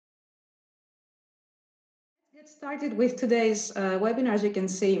Get started with today's webinar. As you can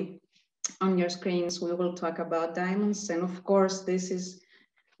see on your screens, we will talk about diamonds. And of course, this is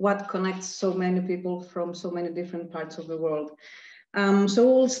what connects so many people from so many different parts of the world. So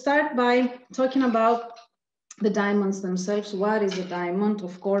we'll start by talking about the diamonds themselves. What is a diamond?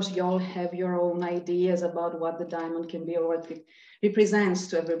 Of course, you all have your own ideas about what the diamond can be or what it represents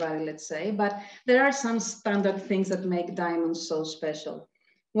to everybody, let's say. But there are some standard things that make diamonds so special.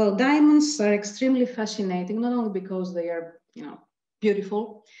 Well, diamonds are extremely fascinating, not only because they are,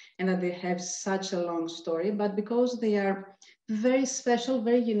 beautiful and that they have such a long story, but because they are very special,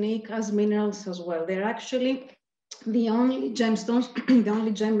 very unique as minerals as well. They're actually the only gemstones, the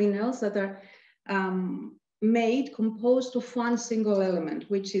only gem minerals that are composed of one single element,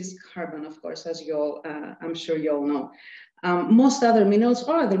 which is carbon, of course, as you all, I'm sure you all know. Most other minerals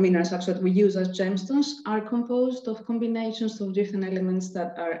or other minerals actually that we use as gemstones are composed of combinations of different elements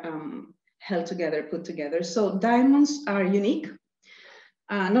that are held together, put together. So diamonds are unique,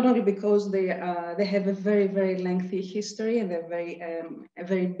 not only because they have a very, very lengthy history and they're a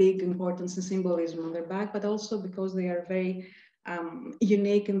very big importance and symbolism on their back, but also because they are very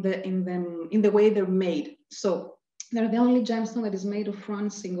unique in the way they're made. So they're the only gemstone that is made of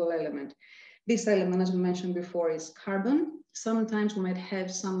one single element. This element, as we mentioned before, is carbon. Sometimes we might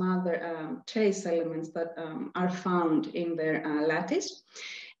have some other trace elements that are found in their lattice.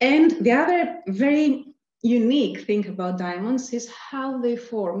 And the other very unique thing about diamonds is how they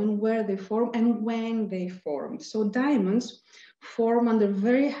form and where they form and when they form. So diamonds form under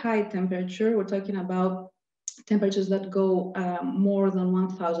very high temperature. We're talking about temperatures that go more than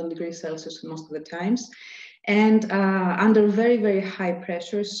 1000 degrees Celsius most of the times. And under very, very high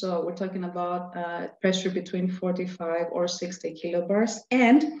pressure. So we're talking about pressure between 45 or 60 kilobars.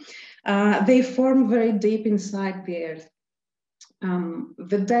 And they form very deep inside the earth.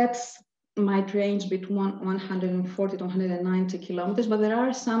 The depth might range between 140 to 190 kilometers, but there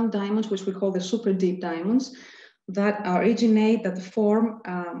are some diamonds, which we call the super deep diamonds, that form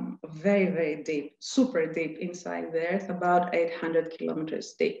very, very deep, super deep inside the earth, about 800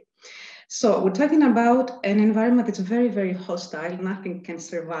 kilometers deep. So we're talking about an environment that's very, very hostile. Nothing can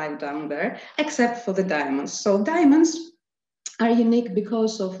survive down there except for the diamonds. So diamonds are unique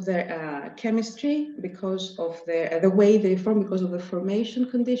because of their chemistry, because of the way they form, because of the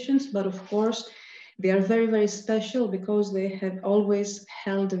formation conditions. But of course, they are very, very special because they have always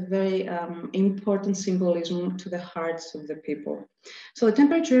held a very important symbolism to the hearts of the people. So the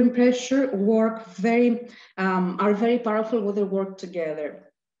temperature and pressure are very powerful when they work together.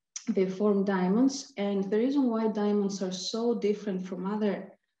 They form diamonds, and the reason why diamonds are so different from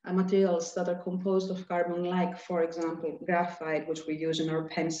other materials that are composed of carbon, like, for example, graphite, which we use in our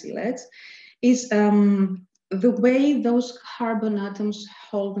pencil leads, is the way those carbon atoms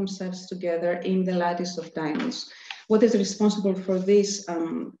hold themselves together in the lattice of diamonds. What is responsible for this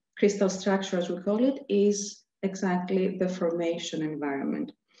crystal structure, as we call it, is exactly the formation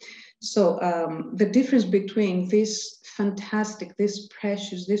environment. So the difference between this fantastic, this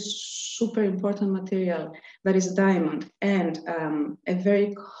precious, this super important material that is diamond and a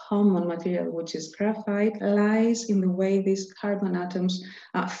very common material, which is graphite, lies in the way these carbon atoms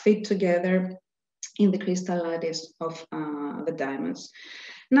fit together in the crystal lattice of the diamonds.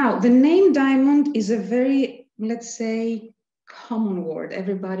 Now, the name diamond is a very, let's say, common word.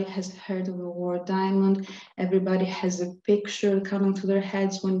 Everybody has heard of the word diamond. Everybody has a picture coming to their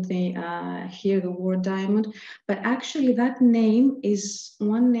heads when they hear the word diamond. But actually, that name is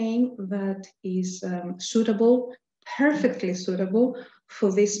one name that is suitable, perfectly suitable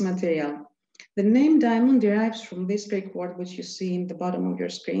for this material. The name diamond derives from this Greek word, which you see in the bottom of your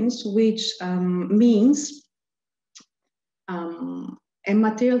screens, which means a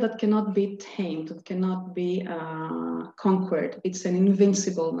material that cannot be tamed, that cannot be conquered. It's an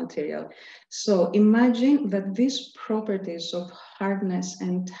invincible material. So imagine that these properties of hardness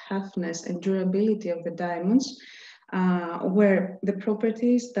and toughness and durability of the diamonds were the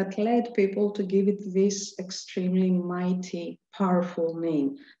properties that led people to give it this extremely mighty, powerful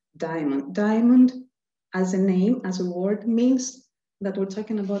name, diamond. Diamond as a name, as a word, means that we're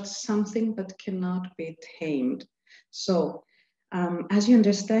talking about something that cannot be tamed. So as you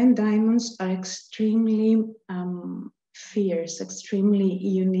understand, diamonds are extremely fierce, extremely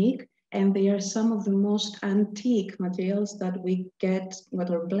unique, and they are some of the most antique materials that we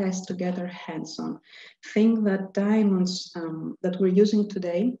are blessed to get our hands on. Think that diamonds that we're using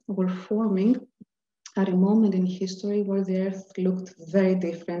today were forming at a moment in history where the earth looked very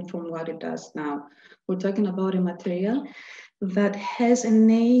different from what it does now. We're talking about a material that has an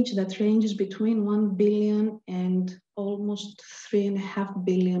age that ranges between 1 billion and almost 3.5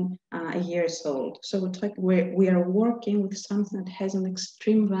 billion years old. So we are working with something that has an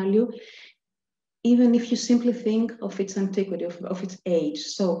extreme value, even if you simply think of its antiquity, of its age.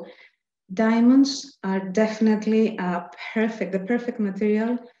 So diamonds are definitely the perfect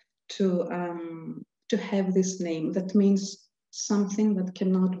material to have this name. That means something that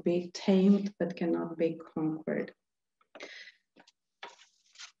cannot be tamed, that cannot be conquered.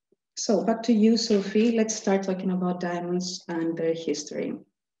 So back to you, Sophie. Let's start talking about diamonds and their history.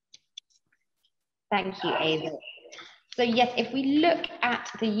 Thank you, Ava. So yes, if we look at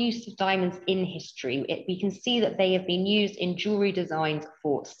the use of diamonds in history, we can see that they have been used in jewelry designs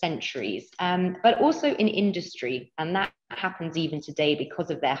for centuries, but also in industry. And that happens even today because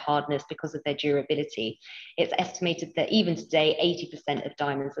of their hardness, because of their durability. It's estimated that even today, 80% of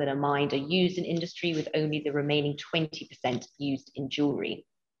diamonds that are mined are used in industry, with only the remaining 20% used in jewelry.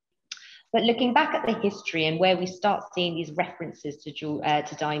 But looking back at the history and where we start seeing these references to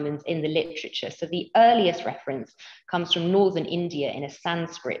diamonds in the literature. So the earliest reference comes from northern India in a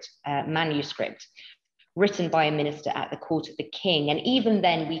Sanskrit manuscript written by a minister at the court of the king. And even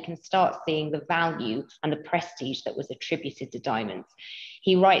then we can start seeing the value and the prestige that was attributed to diamonds.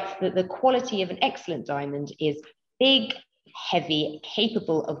 He writes that the quality of an excellent diamond is big, heavy,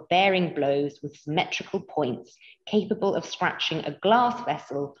 capable of bearing blows with symmetrical points, capable of scratching a glass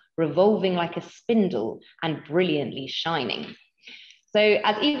vessel, revolving like a spindle, and brilliantly shining. So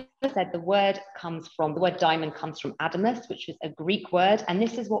as Eva said, the word diamond comes from adamas, which is a Greek word. And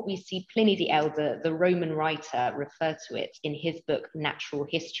this is what we see Pliny the Elder, the Roman writer, refer to it in his book, Natural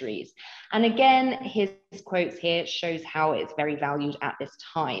Histories. And again, his quotes here shows how it's very valued at this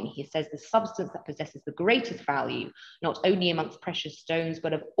time. He says the substance that possesses the greatest value, not only amongst precious stones,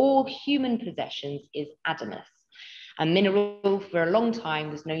 but of all human possessions, is adamas. A mineral for a long time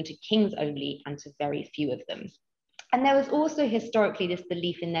was known to kings only and to very few of them. And there was also historically this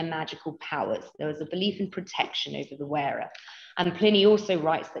belief in their magical powers. There was a belief in protection over the wearer. And Pliny also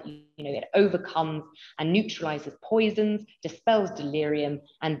writes that it overcomes and neutralizes poisons, dispels delirium,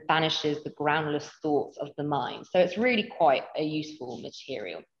 and banishes the groundless thoughts of the mind. So it's really quite a useful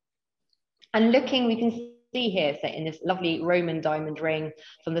material. And looking, we can see here, so in this lovely Roman diamond ring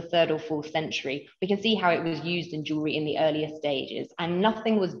from the 3rd or 4th century, we can see how it was used in jewelry in the earlier stages, and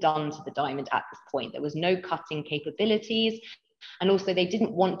nothing was done to the diamond at this point. There was no cutting capabilities, and also they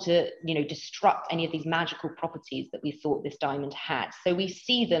didn't want to, destruct any of these magical properties that we thought this diamond had. So we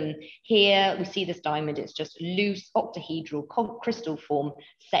see them here, we see this diamond, it's just loose octahedral crystal form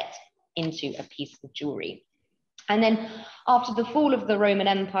set into a piece of jewelry. And then after the fall of the Roman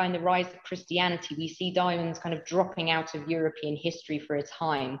Empire and the rise of Christianity, we see diamonds kind of dropping out of European history for a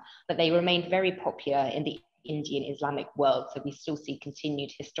time, but they remained very popular in the Indian Islamic world. So we still see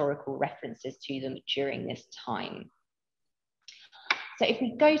continued historical references to them during this time. So if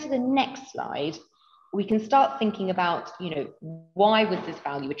we go to the next slide, we can start thinking about, why was this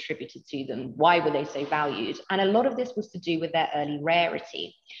value attributed to them? Why were they so valued? And a lot of this was to do with their early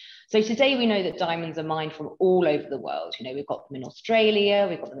rarity. So today we know that diamonds are mined from all over the world. We've got them in Australia,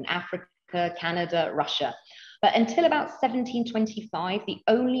 we've got them in Africa, Canada, Russia. But until about 1725, the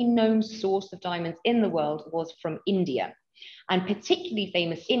only known source of diamonds in the world was from India. And particularly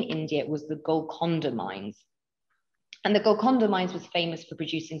famous in India was the Golconda mines. And the Golconda mines was famous for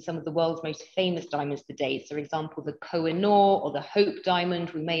producing some of the world's most famous diamonds to date. So for example, the Koh-i-Noor or the Hope diamond,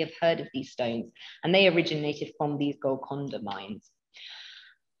 we may have heard of these stones, and they originated from these Golconda mines.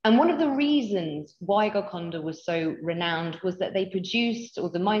 And one of the reasons why Golconda was so renowned was that they produced, or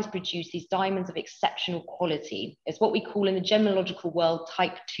the mines produced, these diamonds of exceptional quality. It's what we call in the gemological world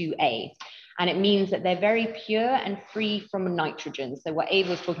type 2A. And it means that they're very pure and free from nitrogen. So what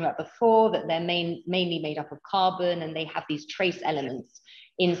Ava was talking about before, that they're mainly made up of carbon, and they have these trace elements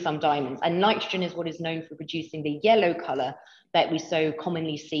in some diamonds. And nitrogen is what is known for producing the yellow color that we so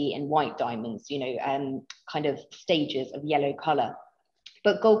commonly see in white diamonds, kind of stages of yellow color.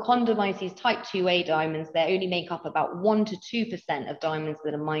 But Golconda mines, these type 2A diamonds, they only make up about 1 to 2% of diamonds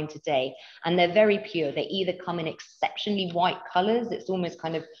that are mined today. And they're very pure. They either come in exceptionally white colors. It's almost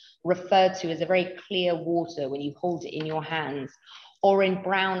kind of referred to as a very clear water when you hold it in your hands, or in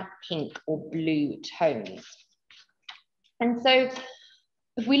brown, pink, or blue tones. And so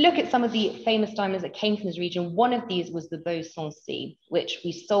if we look at some of the famous diamonds that came from this region, one of these was the Beau Sancy, which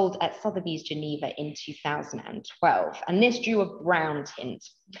we sold at Sotheby's Geneva in 2012. And this drew a brown tint.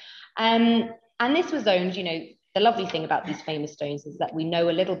 And this was owned, the lovely thing about these famous stones is that we know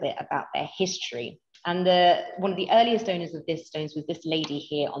a little bit about their history. And one of the earliest owners of this stones was this lady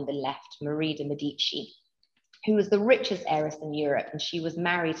here on the left, Marie de Medici. who was the richest heiress in Europe, and she was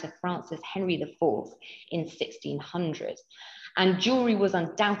married to Francis Henry IV in 1600. And jewelry was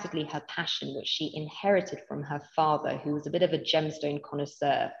undoubtedly her passion, which she inherited from her father, who was a bit of a gemstone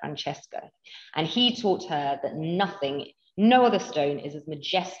connoisseur, Francesco. And he taught her that no other stone is as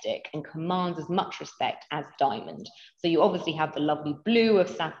majestic and commands as much respect as diamond. So you obviously have the lovely blue of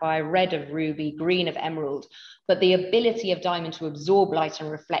sapphire, red of ruby, green of emerald, but the ability of diamond to absorb light and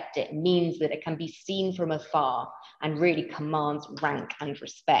reflect it means that it can be seen from afar and really commands rank and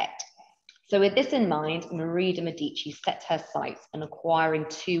respect. So with this in mind, Marie de Medici set her sights on acquiring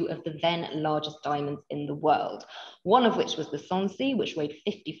two of the then largest diamonds in the world, one of which was the Sancy, which weighed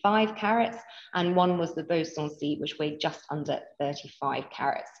 55 carats, and one was the Beau Sancy, which weighed just under 35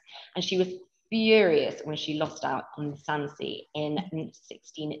 carats. And she was furious when she lost out on the Sancy in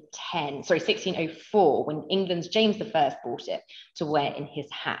 1604, when England's James I bought it to wear in his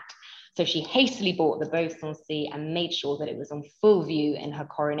hat. So she hastily bought the Beau Sancy and made sure that it was on full view in her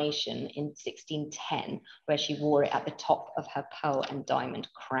coronation in 1610, where she wore it at the top of her pearl and diamond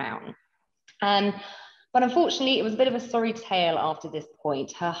crown. But unfortunately, it was a bit of a sorry tale after this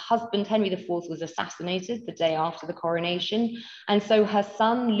point. Her husband, Henry IV, was assassinated the day after the coronation. And so her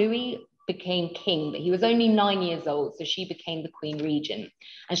son, Louis, became king, but he was only 9 years old, so she became the Queen Regent.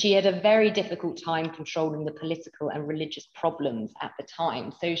 And she had a very difficult time controlling the political and religious problems at the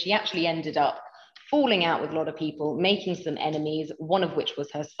time. So she actually ended up falling out with a lot of people, making some enemies, one of which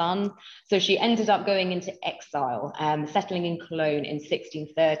was her son. So she ended up going into exile, settling in Cologne in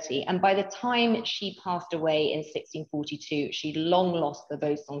 1630. And by the time she passed away in 1642, she'd long lost the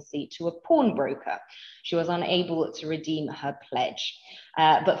Beau Sancy to a pawnbroker. She was unable to redeem her pledge.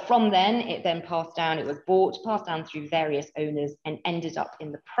 But from then, it then passed down, it was passed down through various owners and ended up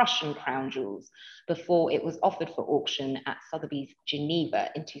in the Prussian crown jewels before it was offered for auction at Sotheby's Geneva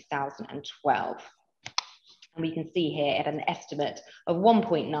in 2012. And we can see here at an estimate of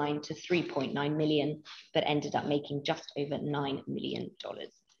 1.9 to 3.9 million, but ended up making just over $9 million.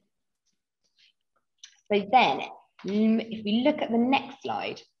 So then, if we look at the next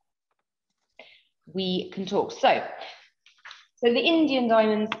slide, we can talk. So the Indian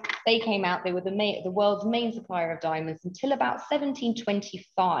diamonds, they came out, they were the world's main supplier of diamonds until about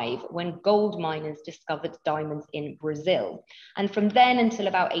 1725, when gold miners discovered diamonds in Brazil. And from then until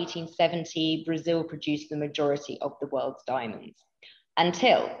about 1870, Brazil produced the majority of the world's diamonds.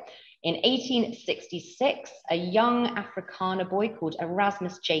 Until in 1866, a young Afrikaner boy called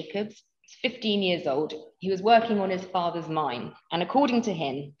Erasmus Jacobs, 15 years old, he was working on his father's mine. And according to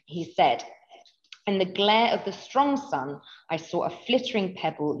him, he said, "In the glare of the strong sun, I saw a flittering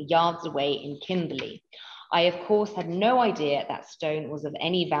pebble yards away in Kimberley. I, of course, had no idea that stone was of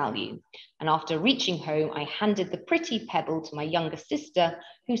any value. And after reaching home, I handed the pretty pebble to my younger sister,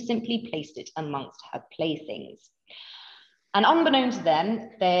 who simply placed it amongst her playthings." And unbeknown to them,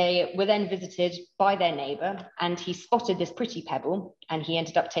 they were then visited by their neighbor, and he spotted this pretty pebble, and he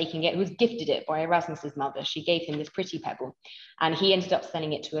ended up taking it. He was gifted it by Erasmus's mother. She gave him this pretty pebble, and he ended up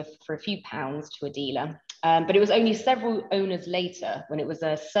selling it for a few pounds to a dealer. But it was only several owners later, when it was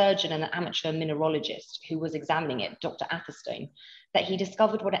a surgeon and an amateur mineralogist who was examining it, Dr. Atherstone, that he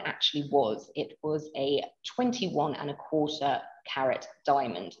discovered what it actually was. It was a 21¼ carat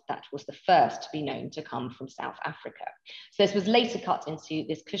diamond that was the first to be known to come from South Africa. So this was later cut into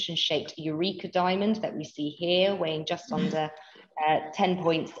this cushion-shaped Eureka diamond that we see here, weighing just under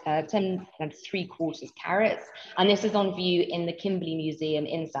 10.75 carats. And this is on view in the Kimberley Museum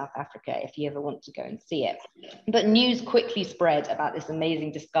in South Africa, if you ever want to go and see it. But news quickly spread about this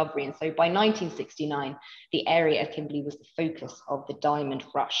amazing discovery. And so by 1969, the area of Kimberley was the focus of the diamond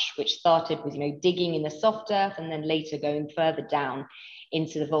rush, which started with, digging in the soft earth and then later going further down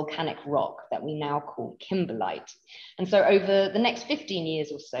into the volcanic rock that we now call kimberlite. And so over the next 15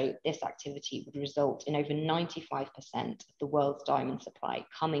 years or so, this activity would result in over 95% of the world's diamond supply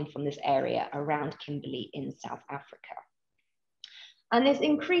coming from this area around Kimberley in South Africa. And this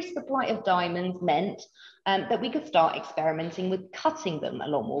increased supply of diamonds meant that we could start experimenting with cutting them a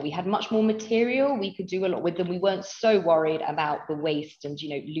lot more. We had much more material, we could do a lot with them. We weren't so worried about the waste and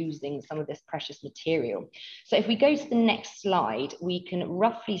losing some of this precious material. So if we go to the next slide, we can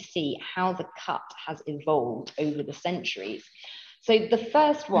roughly see how the cut has evolved over the centuries. So the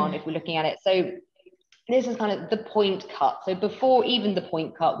first one, if we're looking at it, so this is kind of the point cut. So before even the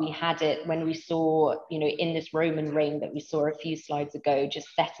point cut, we had it when we saw, you know, in this Roman ring that we saw a few slides ago, just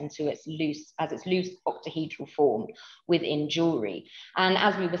set into its loose octahedral form within jewelry. And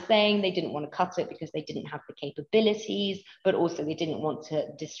as we were saying, they didn't want to cut it because they didn't have the capabilities, but also they didn't want to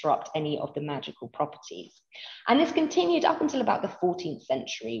disrupt any of the magical properties. And this continued up until about the 14th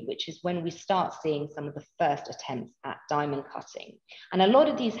century, which is when we start seeing some of the first attempts at diamond cutting. And a lot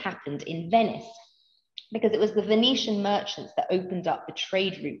of these happened in Venice, because it was the Venetian merchants that opened up the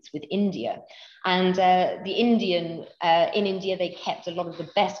trade routes with India. And in India, they kept a lot of the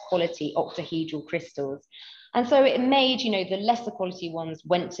best quality octahedral crystals. And so it made, you know, the lesser quality ones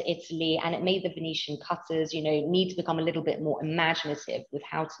went to Italy, and it made the Venetian cutters, you know, need to become a little bit more imaginative with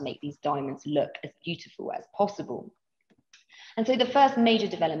how to make these diamonds look as beautiful as possible. And so the first major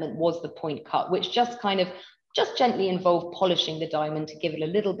development was the point cut, which just gently involved polishing the diamond to give it a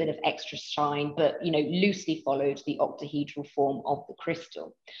little bit of extra shine, but, you know, loosely followed the octahedral form of the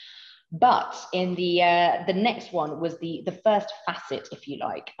crystal. But in the next one was the first facet, if you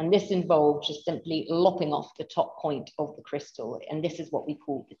like, and this involved just simply lopping off the top point of the crystal, and this is what we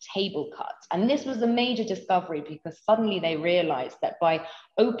call the table cut. And this was a major discovery because suddenly they realized that by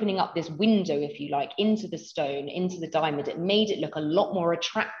opening up this window, if you like, into the stone, into the diamond, it made it look a lot more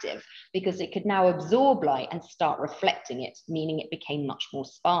attractive because it could now absorb light and start reflecting it, meaning it became much more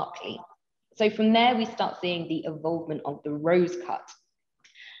sparkly. So from there, we start seeing the evolvement of the rose cut.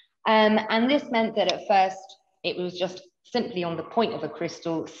 And this meant that at first it was just simply on the point of a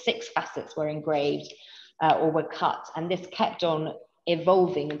crystal, 6 facets were engraved or were cut, and this kept on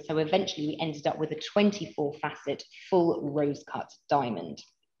evolving. And so eventually we ended up with a 24 facet full rose cut diamond.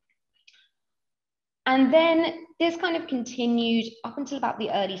 And then this kind of continued up until about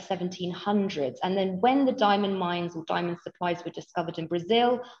the early 1700s. And then when the diamond mines or diamond supplies were discovered in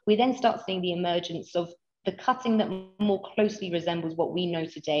Brazil, we then start seeing the emergence of the cutting that more closely resembles what we know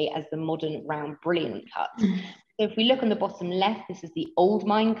today as the modern round brilliant cut. So if we look on the bottom left, this is the old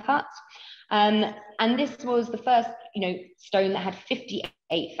mine cut. And this was the first, you know, stone that had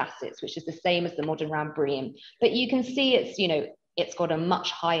 58 facets, which is the same as the modern round brilliant. But you can see it's, you know, it's got a much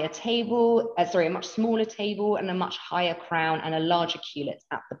higher table, a much smaller table and a much higher crown and a larger cullet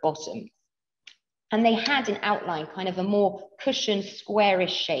at the bottom. And they had in outline kind of a more cushioned,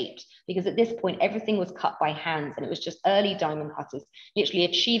 squarish shaped, because at this point, everything was cut by hands, and it was just early diamond cutters literally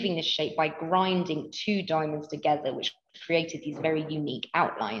achieving this shape by grinding 2 diamonds together, which created these very unique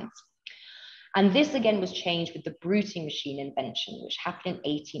outlines. And this again was changed with the bruting machine invention, which happened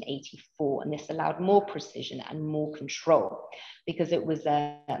in 1884. And this allowed more precision and more control because it was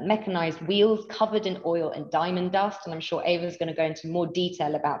mechanized wheels covered in oil and diamond dust. And I'm sure Ava's going to go into more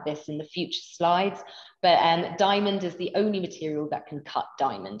detail about this in the future slides. But diamond is the only material that can cut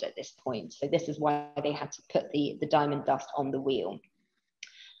diamond at this point. So this is why they had to put the diamond dust on the wheel.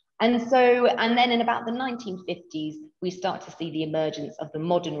 And then in about the 1950s, we start to see the emergence of the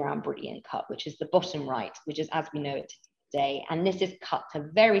modern round brilliant cut, which is the bottom right, which is as we know it today. And this is cut to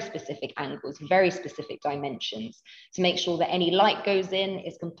very specific angles, very specific dimensions to make sure that any light goes in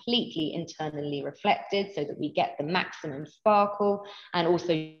is completely internally reflected so that we get the maximum sparkle and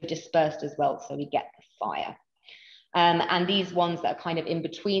also dispersed as well, so we get the fire. And these ones that are kind of in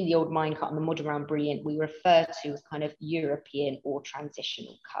between the old mine cut and the modern round brilliant, we refer to as kind of European or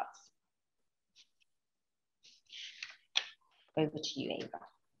transitional cuts. Over to you, Ava.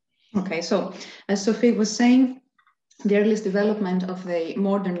 Okay, so as Sophie was saying, the earliest development of the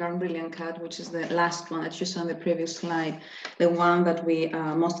modern round brilliant cut, which is the last one that you saw on the previous slide, the one that we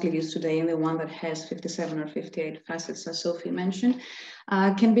mostly use today and the one that has 57 or 58 facets, as Sophie mentioned,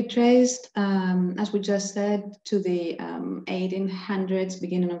 can be traced, as we just said, to the 1800s,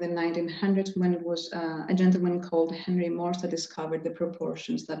 beginning of the 1900s, when it was a gentleman called Henry Morse that discovered the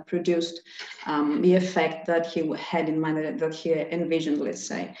proportions that produced the effect that he had in mind, that he envisioned, let's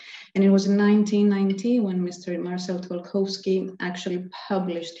say. And it was in 1990 when Mr. Marcel Tolkowski actually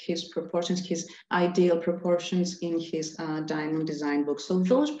published his proportions, his ideal proportions, in his diamond design book. So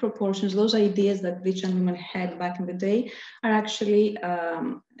those proportions, those ideas that the gentleman had back in the day are actually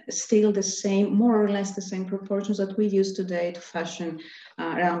still the same, more or less the same proportions that we use today to fashion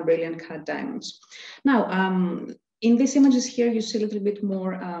round brilliant cut diamonds. Now, in these images here, you see a little bit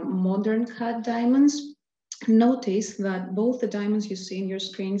more modern cut diamonds. Notice that both the diamonds you see in your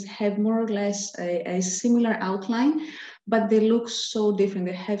screens have more or less a similar outline, but they look so different.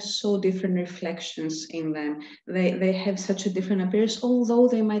 They have so different reflections in them. They have such a different appearance, although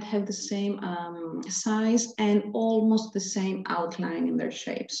they might have the same size and almost the same outline in their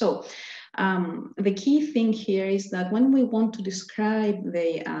shape. So The key thing here is that when we want to describe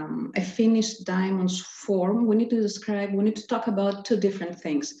a finished diamond's form, we need to talk about two different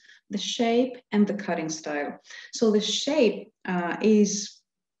things: the shape and the cutting style. So the shape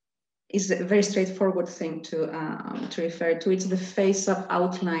is a very straightforward thing to refer to. It's the face-up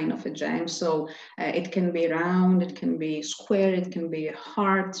outline of a gem. So it can be round, it can be square, it can be a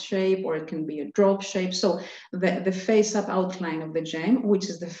heart shape, or it can be a drop shape. So the face-up outline of the gem, which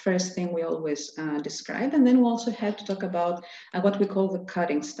is the first thing we always describe. And then we also have to talk about what we call the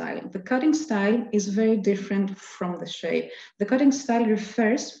cutting style. The cutting style is very different from the shape. The cutting style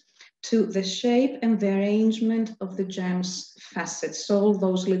refers to the shape and the arrangement of the gem's facets, so all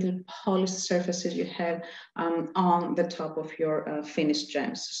those little polished surfaces you have on the top of your finished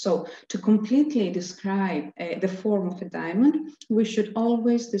gems. So to completely describe the form of a diamond, we should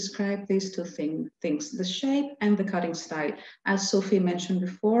always describe these two things, the shape and the cutting style. As Sophie mentioned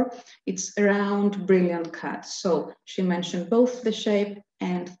before, it's a round, brilliant cut. So she mentioned both the shape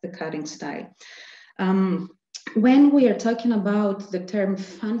and the cutting style. When we are talking about the term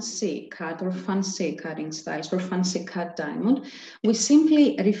fancy cut or fancy cutting styles or fancy cut diamond, we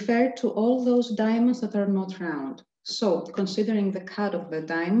simply refer to all those diamonds that are not round. So considering the cut of the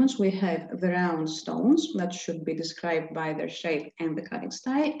diamonds, we have the round stones that should be described by their shape and the cutting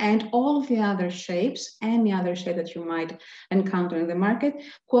style, and all the other shapes, any other shape that you might encounter in the market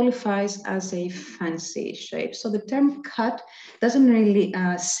qualifies as a fancy shape. So the term cut doesn't really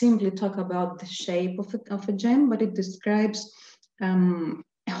simply talk about the shape of a gem, but it describes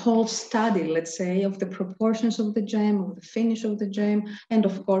a whole study, let's say, of the proportions of the gem, of the finish of the gem, and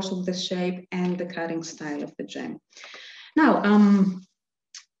of course of the shape and the cutting style of the gem. Now,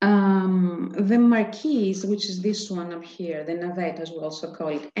 the marquise, which is this one up here, the navette as we also call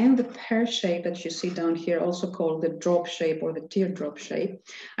it, and the pear shape that you see down here, also called the drop shape or the teardrop shape,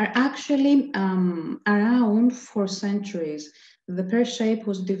 are actually around for centuries. The pear shape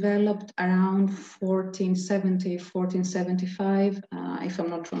was developed around 1470, 1475, if I'm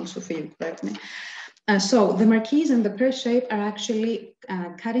not wrong, Sophie, you correct me. So the marquise and the pear shape are actually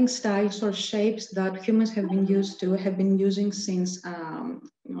cutting styles or shapes that humans have been using since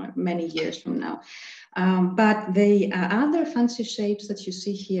many years from now. But the other fancy shapes that you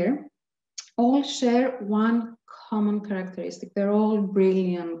see here all share one common characteristic. They're all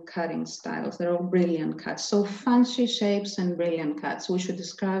brilliant cutting styles. They're all brilliant cuts. So fancy shapes and brilliant cuts. We should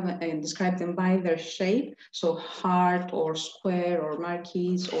describe them by their shape. So heart or square or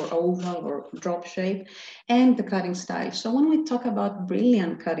marquise or oval or drop shape, and the cutting style. So when we talk about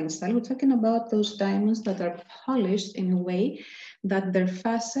brilliant cutting style, we're talking about those diamonds that are polished in a way that their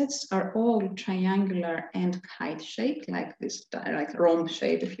facets are all triangular and kite shaped, like this, like rhomb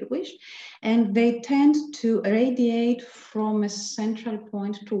shape, if you wish. And they tend to radiate from a central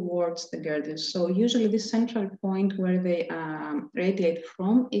point towards the girdles. So usually the central point where they radiate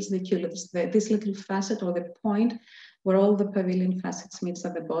from is this little facet or the point where all the pavilion facets meets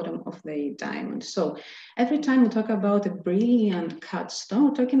at the bottom of the diamond. So every time we talk about a brilliant cut stone,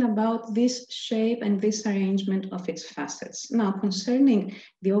 we're talking about this shape and this arrangement of its facets. Now, concerning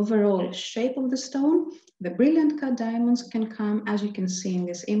the overall shape of the stone, the brilliant cut diamonds can come, as you can see in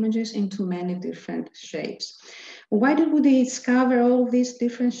these images, into many different shapes. Why did we discover all these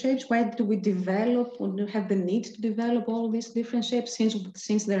different shapes? Why did we develop or have the need to develop all these different shapes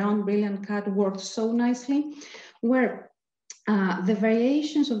since the round brilliant cut worked so nicely? Where the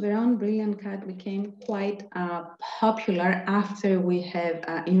variations of the round brilliant cut became quite popular after we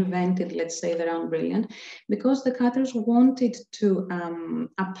have invented, let's say, the round brilliant, because the cutters wanted to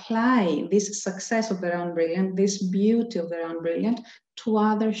apply this success of the round brilliant, this beauty of the round brilliant, to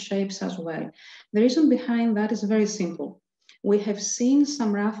other shapes as well. The reason behind that is very simple. We have seen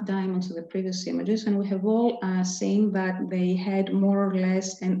some rough diamonds in the previous images, and we have all seen that they had more or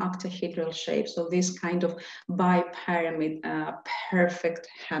less an octahedral shape, so this kind of bipyramid, perfect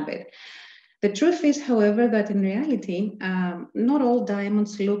habit. The truth is, however, that in reality, not all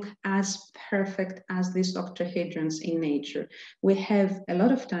diamonds look as perfect as these octahedrons in nature. We have a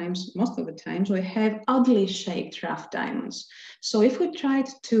lot of times, most of the times, we have oddly shaped rough diamonds. So if we tried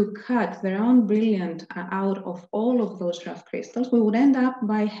to cut the round brilliant out of all of those rough crystals, we would end up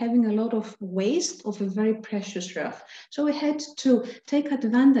by having a lot of waste of a very precious rough. So we had to take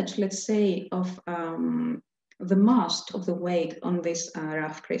advantage, let's say, of the most of the weight on these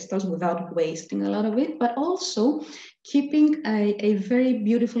rough crystals without wasting a lot of it, but also keeping a very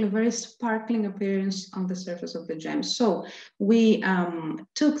beautiful, a very sparkling appearance on the surface of the gem. So we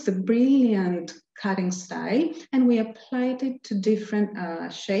took the brilliant cutting style and we applied it to different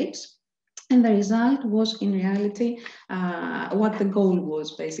shapes. And the result was, in reality, what the goal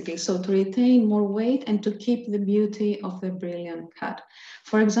was, basically. So to retain more weight and to keep the beauty of the brilliant cut.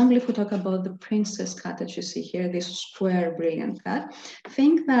 For example, if we talk about the princess cut that you see here, this square brilliant cut,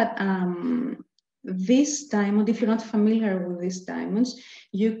 think that this diamond, if you're not familiar with these diamonds,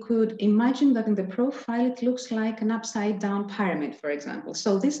 you could imagine that in the profile, it looks like an upside down pyramid, for example.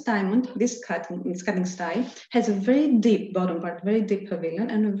 So this diamond, this cutting style, has a very deep bottom part, very deep pavilion,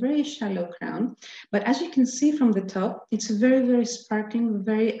 and a very shallow crown. But as you can see from the top, it's very, very sparkling,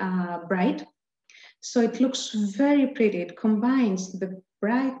 very bright. So it looks very pretty. It combines the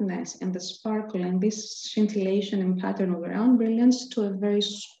brightness and the sparkle and this scintillation and pattern of round brilliance to a very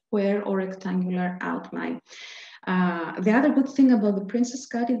square or rectangular outline. The other good thing about the princess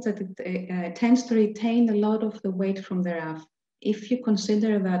cut is that it tends to retain a lot of the weight from the rough. If you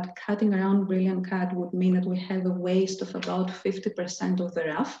consider that cutting around brilliant cut would mean that we have a waste of about 50% of the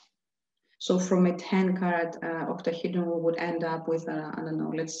rough. So from a 10 carat octahedron, we would end up with, I don't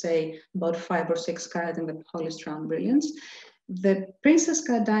know, let's say about 5 or 6 carat in the polished round brilliance. The princess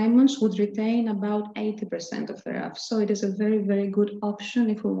cut diamonds would retain about 80% of the rough. So it is a very, very good option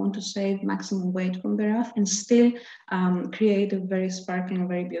if we want to save maximum weight from the rough and still create a very sparkling,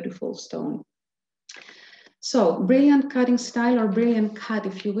 very beautiful stone. So brilliant cutting style, or brilliant cut,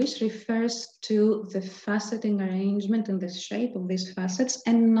 if you wish, refers to the faceting arrangement and the shape of these facets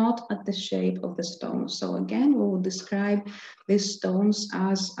and not at the shape of the stone. So again, we will describe these stones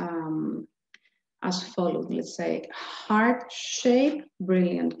as follows. Let's say heart shape,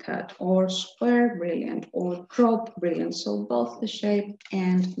 brilliant cut, or square brilliant, or drop brilliant. So both the shape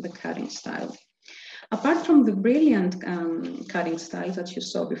and the cutting style. Apart from the brilliant cutting styles that you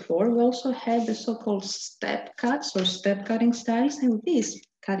saw before, we also have the so-called step cuts or step cutting styles. And these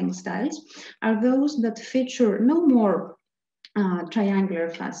cutting styles are those that feature no more triangular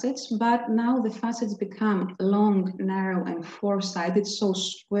facets, but now the facets become long, narrow, and four-sided, so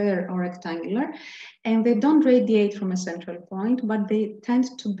square or rectangular, and they don't radiate from a central point, but they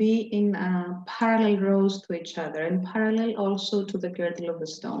tend to be in parallel rows to each other and parallel also to the girdle of the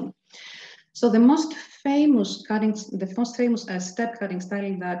stone. So the most famous step cutting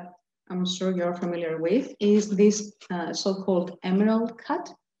style that I'm sure you're familiar with is this so-called emerald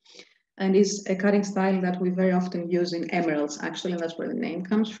cut. And is a cutting style that we very often use in emeralds, actually, and that's where the name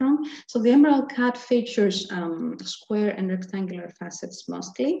comes from. So the emerald cut features square and rectangular facets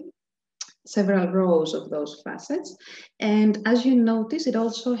mostly, several rows of those facets. And as you notice, it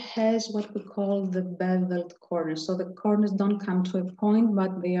also has what we call the beveled corners. So the corners don't come to a point,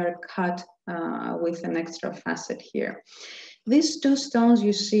 but they are cut with an extra facet here. These two stones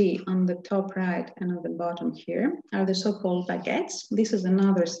you see on the top right and on the bottom here are the so-called baguettes. This is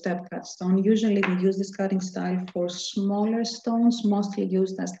another step cut stone. Usually we use this cutting style for smaller stones, mostly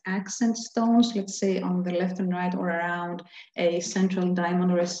used as accent stones, let's say on the left and right or around a central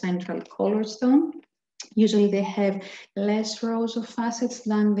diamond or a central color stone. Usually they have less rows of facets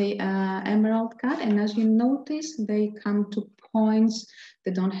than the emerald cut. And as you notice, they come to points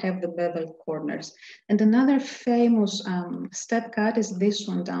that don't have the beveled corners. And another famous step cut is this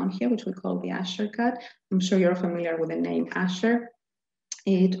one down here, which we call the Asher cut. I'm sure you're familiar with the name Asher.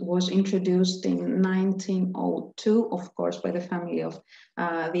 It was introduced in 1902, of course, by the family of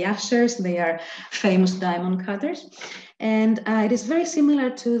the Ashers. They are famous diamond cutters. And it is very similar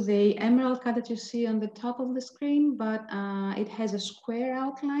to the emerald cut that you see on the top of the screen, but it has a square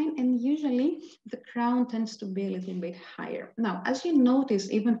outline, and usually the crown tends to be a little bit higher. Now, as you notice,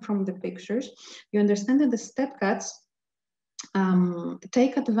 even from the pictures, you understand that the step cuts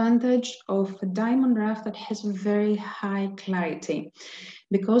take advantage of a diamond rough that has very high clarity.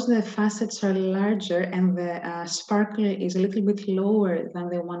 Because the facets are larger and the sparkle is a little bit lower than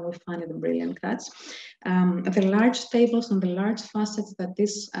the one we find in the brilliant cuts, the large staples and the large facets that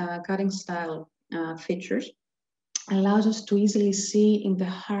this cutting style features allows us to easily see in the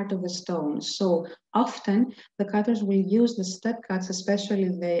heart of the stone. So often the cutters will use the step cuts, especially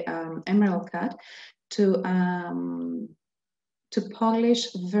the emerald cut, to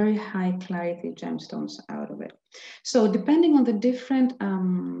polish very high clarity gemstones out of it. So depending on the different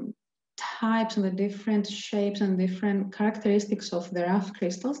types and the different shapes and different characteristics of the rough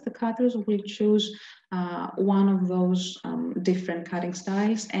crystals, the cutters will choose one of those different cutting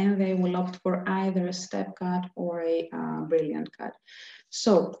styles, and they will opt for either a step cut or a brilliant cut.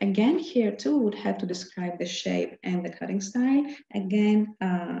 So again, here too, we would have to describe the shape and the cutting style. Again,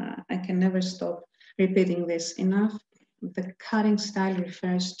 I can never stop repeating this enough. The cutting style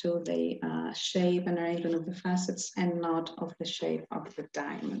refers to the shape and arrangement of the facets and not of the shape of the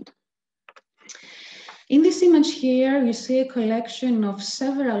diamond. In this image here, you see a collection of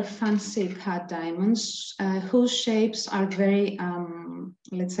several fancy cut diamonds whose shapes are very,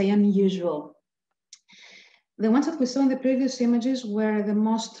 let's say, unusual. The ones that we saw in the previous images were the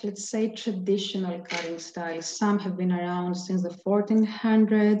most, let's say, traditional cutting styles. Some have been around since the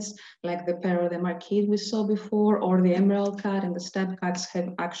 1400s, like the Pero de Marquise we saw before, or the emerald cut and the step cuts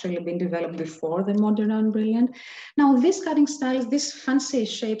have actually been developed before the modern round brilliant. Now, these cutting styles, these fancy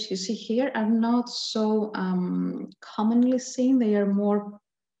shapes you see here are not so commonly seen. They are more,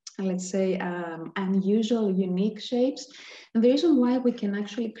 let's say, unusual, unique shapes. And the reason why we can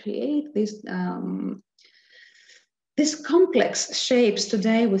actually create these complex shapes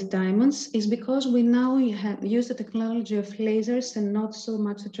today with diamonds is because we now use the technology of lasers and not so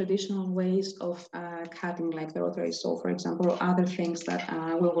much the traditional ways of cutting, like the rotary saw, for example, or other things that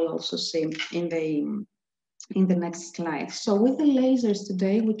we will also see in the next slide. So with the lasers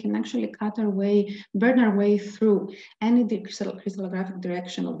today, we can actually burn our way through any crystallographic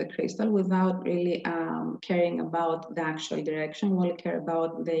direction of the crystal without really caring about the actual direction. We'll care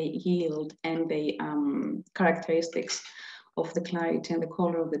about the yield and the characteristics of the clarity and the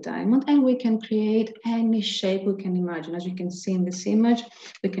color of the diamond, and we can create any shape we can imagine. As you can see in this image,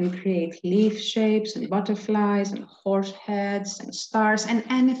 we can create leaf shapes and butterflies and horse heads and stars and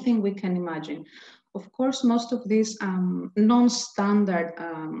anything we can imagine. Of course, most of these non-standard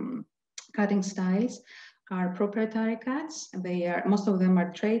cutting styles are proprietary cuts. Most of them are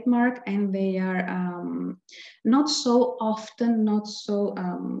trademark, and they are not so often, not so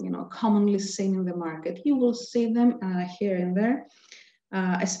commonly seen in the market. You will see them here and there,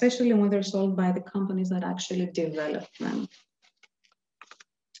 especially when they're sold by the companies that actually develop them.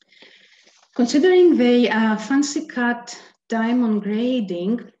 Considering the fancy cut diamond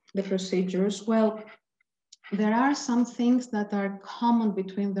grading, the procedures, well, there are some things that are common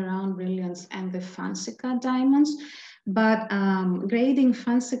between the round brilliants and the fancy cut diamonds, but grading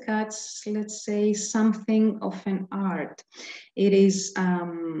fancy cuts, let's say, something of an art. It is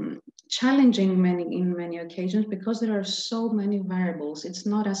challenging in many occasions because there are so many variables. It's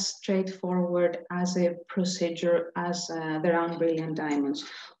not as straightforward as a procedure as the round brilliant diamonds.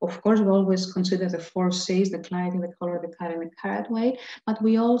 Of course, we always consider the 4 C's, the clarity, the color, the cut, and the carat weight, but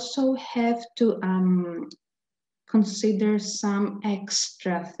we also have to consider some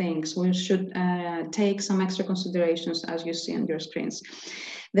extra things. We should take some extra considerations, as you see on your screens.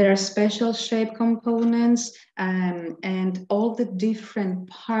 There are special shape components, and all the different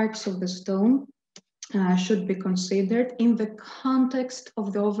parts of the stone should be considered in the context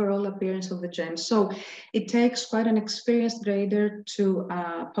of the overall appearance of the gem. So it takes quite an experienced grader to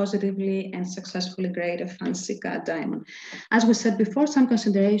positively and successfully grade a fancy cut diamond. As we said before, some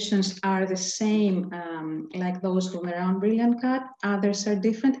considerations are the same, like those from the round brilliant cut. Others are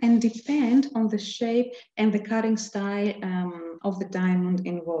different and depend on the shape and the cutting style of the diamond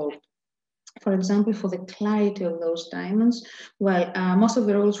involved. For example, for the clarity of those diamonds, well, most of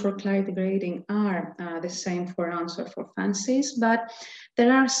the rules for clarity grading are the same for rounds or for fancies, but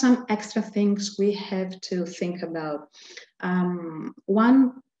there are some extra things we have to think about.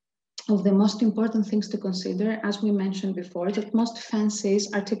 One of the most important things to consider, as we mentioned before, is that most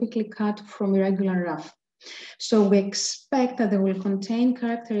fancies are typically cut from irregular rough. So we expect that they will contain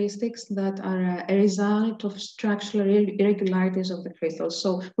characteristics that are a result of structural irregularities of the crystal.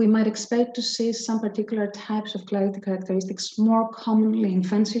 So we might expect to see some particular types of clarity characteristics more commonly in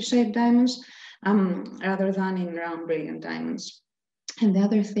fancy shaped diamonds rather than in round brilliant diamonds. And the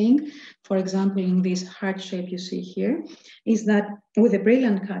other thing, for example, in this heart shape you see here, is that with the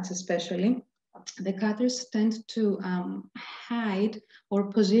brilliant cuts especially, the cutters tend to hide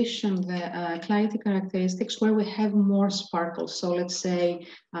or position the clarity characteristics where we have more sparkles. So let's say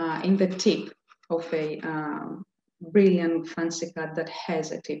in the tip of a brilliant fancy cut that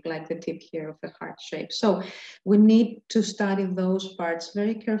has a tip, like the tip here of the heart shape. So we need to study those parts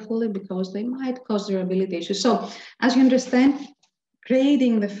very carefully because they might cause durability issues. So as you understand,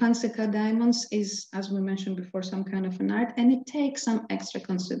 grading the fancy cut diamonds is, as we mentioned before, some kind of an art, and it takes some extra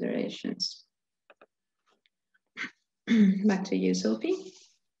considerations. Back to you, Sophie.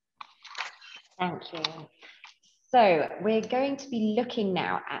 Thank you. So we're going to be looking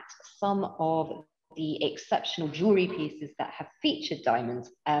now at some of the exceptional jewelry pieces that have featured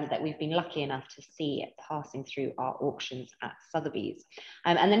diamonds that we've been lucky enough to see passing through our auctions at Sotheby's.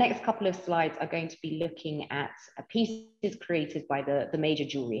 And the next couple of slides are going to be looking at pieces created by the major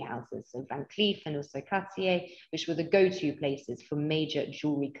jewelry houses, so Van Cleef and also Cartier, which were the go-to places for major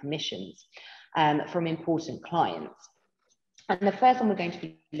jewelry commissions from important clients. And the first one we're going to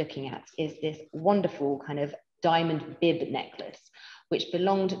be looking at is this wonderful kind of diamond bib necklace which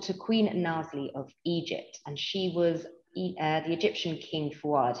belonged to Queen Nasli of Egypt. And she was the Egyptian King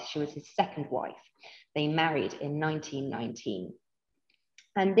Fuad. She was his second wife. They married in 1919.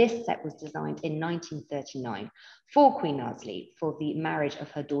 And this set was designed in 1939 for Queen Nasli for the marriage of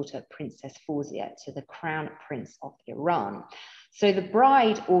her daughter, Princess Fawzia, to the Crown Prince of Iran. So the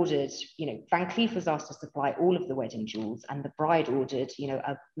bride ordered, Van Cleef was asked to supply all of the wedding jewels, and the bride ordered,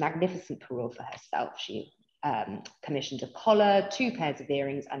 a magnificent parure for herself. She commissioned a collar, 2 pairs of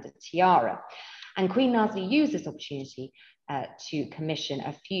earrings, and a tiara. And Queen Nasli used this opportunity to commission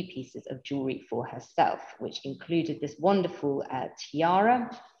a few pieces of jewelry for herself, which included this wonderful tiara,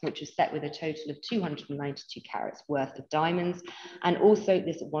 which was set with a total of 292 carats worth of diamonds, and also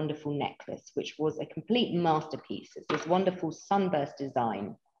this wonderful necklace, which was a complete masterpiece. It's this wonderful sunburst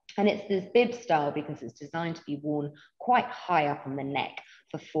design. And it's this bib style because it's designed to be worn quite high up on the neck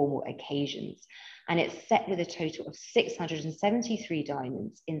for formal occasions. And it's set with a total of 673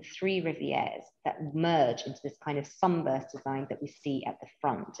 diamonds in 3 rivières that merge into this kind of sunburst design that we see at the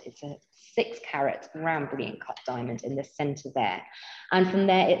front. It's a 6-carat round brilliant cut diamond in the center there. And from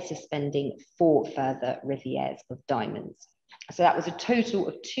there, it's suspending 4 further rivières of diamonds. So that was a total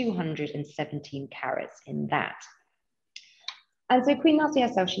of 217 carats in that. And so Queen Nasli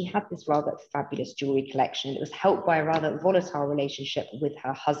herself, she had this rather fabulous jewelry collection. It was helped by a rather volatile relationship with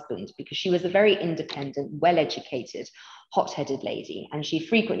her husband because she was a very independent, well-educated, hot-headed lady. And she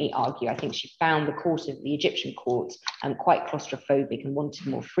frequently argued, I think she found the Egyptian court quite claustrophobic and wanted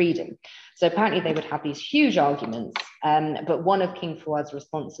more freedom. So apparently they would have these huge arguments. But one of King Fuad's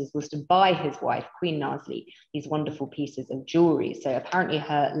responses was to buy his wife, Queen Nasli, these wonderful pieces of jewelry. So apparently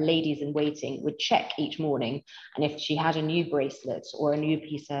her ladies in waiting would check each morning. And if she had a new bracelet or a new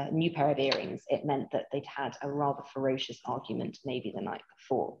pair of earrings, it meant that they'd had a rather ferocious argument maybe the night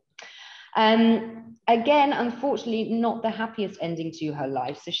before. Again, unfortunately, not the happiest ending to her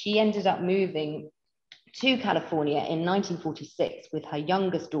life. So she ended up moving to California in 1946 with her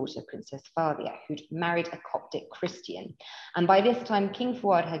youngest daughter, Princess Fawzia, who'd married a Coptic Christian. And by this time, King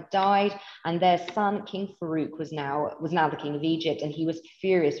Fuad had died, and their son, King Farouk, was now the king of Egypt, and he was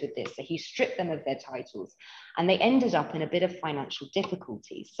furious with this. So he stripped them of their titles, and they ended up in a bit of financial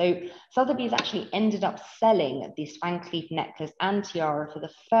difficulty. So Sotheby's actually ended up selling this Van Cleef necklace and tiara for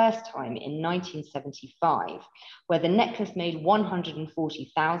the first time in 1975, where the necklace made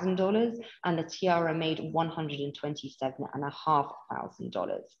 $140,000 and the tiara made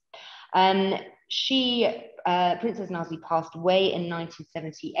 $127,500. Princess Nasli passed away in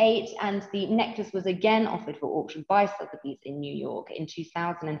 1978, and the necklace was again offered for auction by Sotheby's in New York in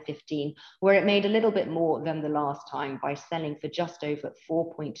 2015, where it made a little bit more than the last time by selling for just over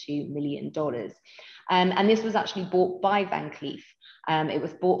 $4.2 million. And this was actually bought by Van Cleef. It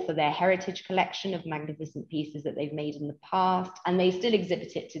was bought for their heritage collection of magnificent pieces that they've made in the past, and they still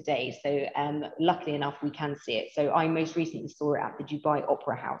exhibit it today. So luckily enough, we can see it. So I most recently saw it at the Dubai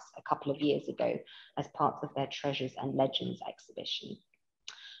Opera House a couple of years ago as part of their Treasures and Legends exhibition.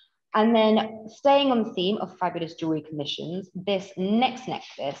 And then staying on the theme of fabulous jewelry commissions, this next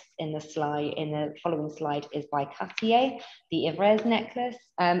necklace in the following slide is by Cartier, the Ivrez necklace.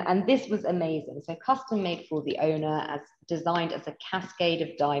 And this was amazing. So custom made for the owner, as designed as a cascade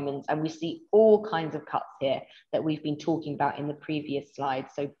of diamonds. And we see all kinds of cuts here that we've been talking about in the previous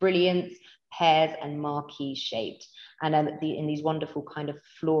slides. So brilliance, pairs, and marquee shaped. And in these wonderful kind of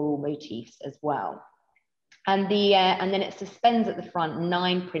floral motifs as well. And then it suspends at the front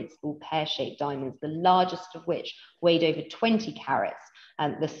 9 principal pear-shaped diamonds, the largest of which weighed over 20 carats,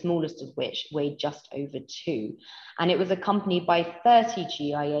 and the smallest of which weighed just over 2. And it was accompanied by 30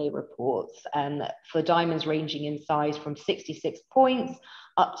 GIA reports for diamonds ranging in size from 66 points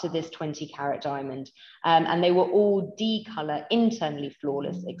up to this 20-carat diamond. And they were all D-color, internally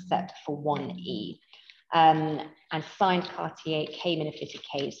flawless, except for 1E. And signed Cartier came in a fitted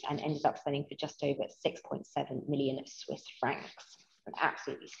case and ended up selling for just over 6.7 million Swiss francs. An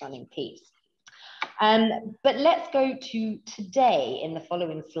absolutely stunning piece. But let's go to today in the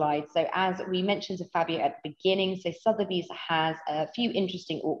following slide. So as we mentioned to Fabio at the beginning, so Sotheby's has a few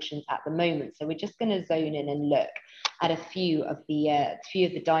interesting auctions at the moment. So we're just going to zone in and look at a few of the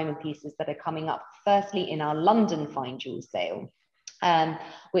diamond pieces that are coming up. Firstly, in our London fine jewel sale,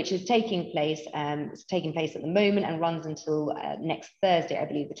 which is taking place at the moment and runs until next Thursday, I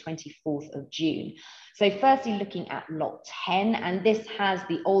believe, the 24th of June. So firstly, looking at lot 10, and this has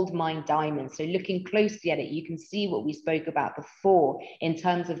the old mine diamond. So looking closely at it, you can see what we spoke about before in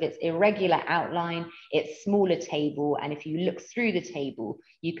terms of its irregular outline, its smaller table, and if you look through the table,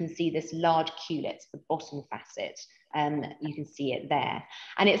 you can see this large culet, the bottom facet, You can see it there.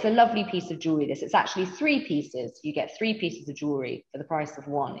 And it's a lovely piece of jewelry, this. It's actually 3 pieces. You get 3 pieces of jewelry for the price of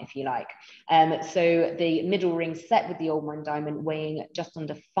 1, if you like. So the middle ring set with the old man diamond weighing just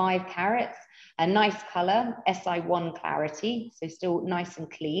under 5 carats, a nice color, SI1 clarity, so still nice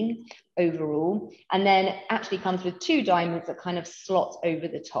and clean overall. And then actually comes with 2 diamonds that kind of slot over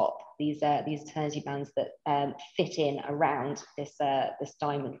the top, these eternity bands that fit in around this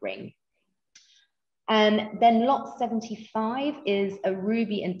diamond ring. Then lot 75 is a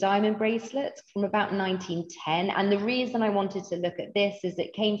ruby and diamond bracelet from about 1910. And the reason I wanted to look at this is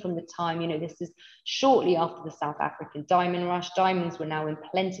it came from the time, you know, this is shortly after the South African diamond rush. Diamonds were now in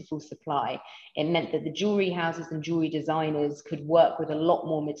plentiful supply. It meant that the jewelry houses and jewelry designers could work with a lot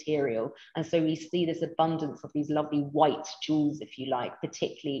more material. And so we see this abundance of these lovely white jewels, if you like,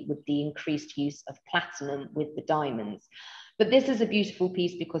 particularly with the increased use of platinum with the diamonds. But this is a beautiful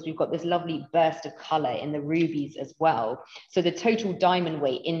piece because we've got this lovely burst of color in the rubies as well. So the total diamond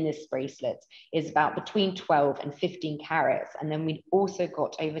weight in this bracelet is about between 12 and 15 carats. And then we've also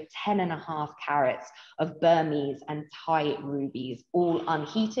got over 10.5 carats of Burmese and Thai rubies, all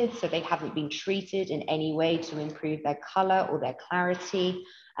unheated. So they haven't been treated in any way to improve their color or their clarity.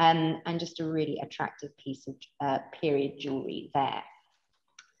 And just a really attractive piece of period jewelry there.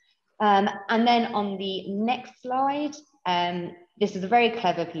 And then on the next slide, this is a very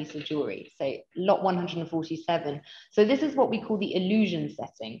clever piece of jewelry. So lot 147. So this is what we call the illusion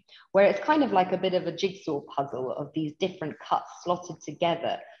setting, where it's kind of like a bit of a jigsaw puzzle of these different cuts slotted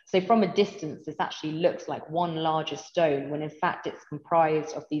together. So from a distance, this actually looks like one larger stone, when in fact it's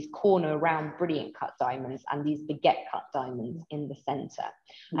comprised of these corner round brilliant cut diamonds and these baguette cut diamonds in the center.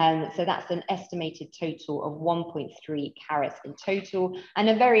 So that's an estimated total of 1.3 carats in total, and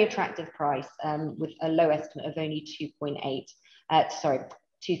a very attractive price with a low estimate of only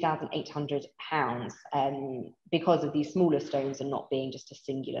 2,800 pounds, because of these smaller stones and not being just a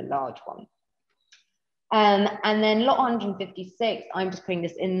singular large one. And then lot 156, I'm just putting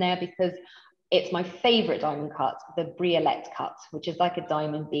this in there because it's my favorite diamond cut, the briolette cut, which is like a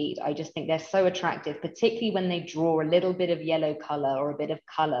diamond bead. I just think they're so attractive, particularly when they draw a little bit of yellow color or a bit of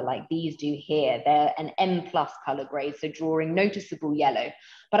color like these do here. They're an M+ color grade, so drawing noticeable yellow.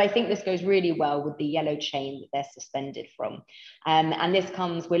 But I think this goes really well with the yellow chain that they're suspended from. And this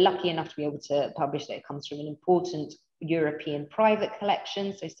comes, we're lucky enough to be able to publish that it comes from an important European private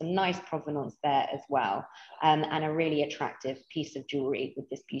collection, so some nice provenance there as well, and a really attractive piece of jewelry with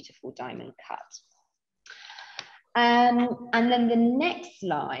this beautiful diamond cut. And then the next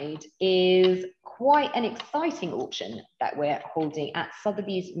slide is quite an exciting auction that we're holding at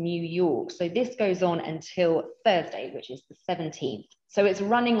Sotheby's, New York. So this goes on until Thursday, which is the 17th. So it's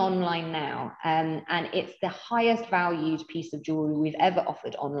running online now, and it's the highest valued piece of jewelry we've ever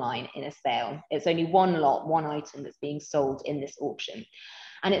offered online in a sale. It's only one lot, one item that's being sold in this auction.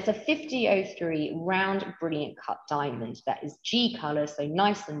 And it's a 5003 round brilliant cut diamond that is G color, so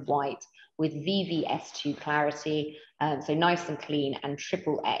nice and white, with VVS2 clarity, so nice and clean, and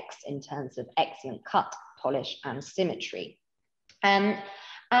XXX in terms of excellent cut, polish, and symmetry.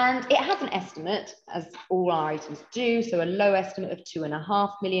 And it has an estimate, as all our items do, so a low estimate of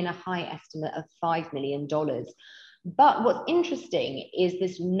 $2.5 million, a high estimate of $5 million. But what's interesting is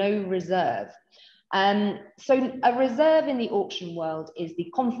this no reserve. So a reserve in the auction world is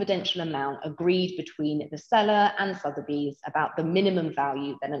the confidential amount agreed between the seller and Sotheby's about the minimum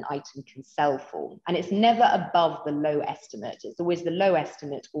value that an item can sell for. And it's never above the low estimate. It's always the low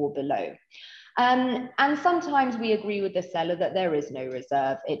estimate or below. And sometimes we agree with the seller that there is no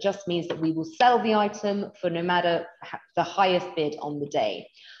reserve. It just means that we will sell the item for no matter the highest bid on the day.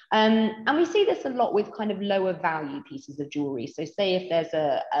 And we see this a lot with kind of lower value pieces of jewelry. So say if there's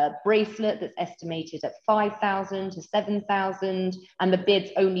a bracelet that's estimated at 5,000 to 7,000 and the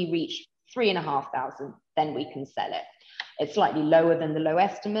bids only reach 3,500, then we can sell it. It's slightly lower than the low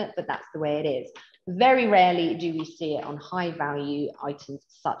estimate, but that's the way it is. Very rarely do we see it on high value items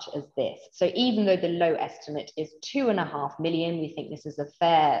such as this. So even though the low estimate is $2.5 million, we think this is a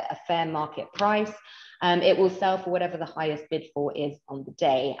fair market price. It will sell for whatever the highest bid for is on the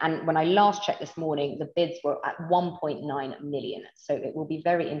day. And when I last checked this morning, the bids were at 1.9 million. So it will be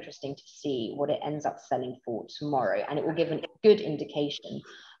very interesting to see what it ends up selling for tomorrow. And it will give a good indication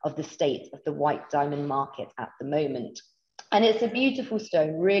of the state of the white diamond market at the moment. And it's a beautiful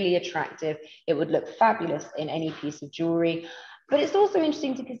stone, really attractive. It would look fabulous in any piece of jewelry, but it's also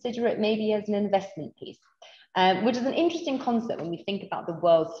interesting to consider it maybe as an investment piece. which is an interesting concept when we think about the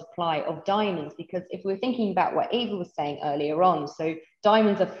world's supply of diamonds, because if we're thinking about what Ava was saying earlier on, so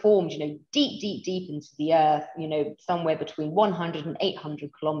diamonds are formed, deep, deep, deep into the earth, somewhere between 100 and 800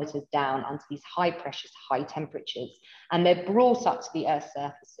 kilometers down under these high pressures, high temperatures, and they're brought up to the Earth's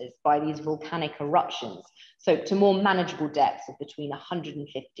surfaces by these volcanic eruptions. So to more manageable depths of between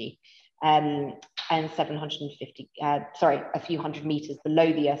 150 and 750, a few hundred meters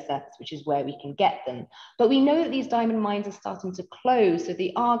below the Earth's surface, which is where we can get them. But we know that these diamond mines are starting to close. So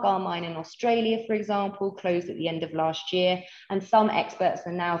the Argyle mine in Australia, for example, closed at the end of last year. And some experts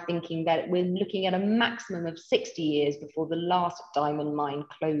are now thinking that we're looking at a maximum of 60 years before the last diamond mine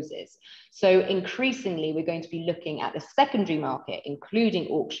closes. So increasingly, we're going to be looking at the secondary market, including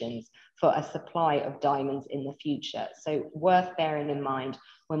auctions, for a supply of diamonds in the future. So worth bearing in mind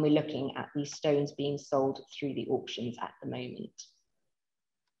when we're looking at these stones being sold through the auctions at the moment.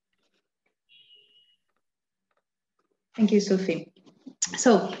 Thank you, Sophie.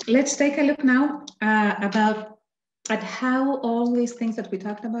 So let's take a look now at how all these things that we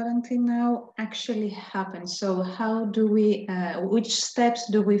talked about until now actually happen. So how do we, which steps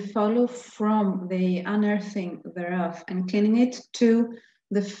do we follow from the unearthing thereof and cleaning it to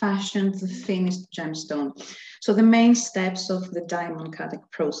the fashioned, the finished gemstone? So the main steps of the diamond cutting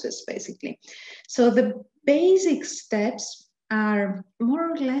process, basically. So the basic steps are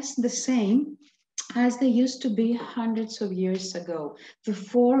more or less the same as they used to be hundreds of years ago. The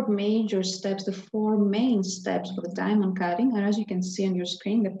four major steps, the four main steps for the diamond cutting are, as you can see on your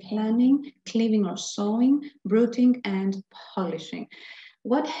screen, the planning, cleaving or sewing, bruting, and polishing.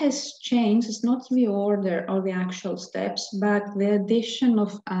 What has changed is not the order or the actual steps, but the addition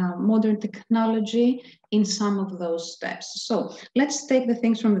of modern technology in some of those steps. So let's take the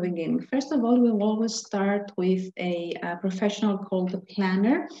things from the beginning. First of all, we'll always start with a professional called the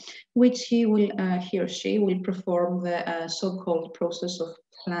planner, which he or she will perform the so-called process of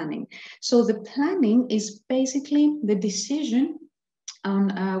planning. So the planning is basically the decision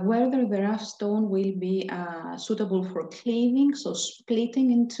on whether the rough stone will be suitable for cleaving, so splitting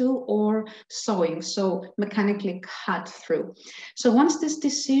in two, or sewing, so mechanically cut through. So once this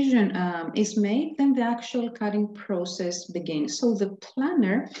decision is made, then the actual cutting process begins. So the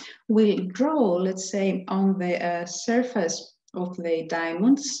planner will draw, let's say, on the surface of the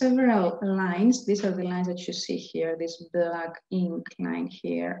diamond several lines. These are the lines that you see here, this black ink line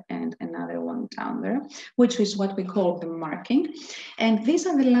here and another one down there, which is what we call the marking. And these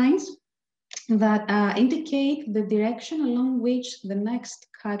are the lines that indicate the direction along which the next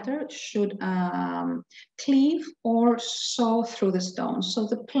cutter should cleave or sew through the stone. So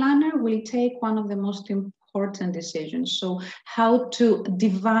the planner will take one of the most important decisions. So how to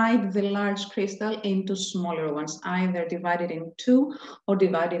divide the large crystal into smaller ones, either divided in two or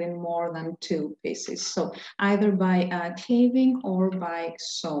divided in more than two pieces. So either by cleaving or by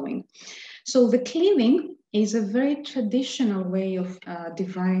sewing. So the cleaving is a very traditional way of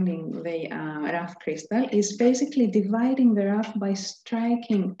dividing the rough crystal. Is basically dividing the rough by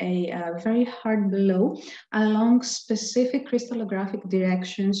striking a very hard blow along specific crystallographic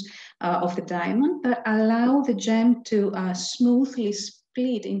directions of the diamond that allow the gem to smoothly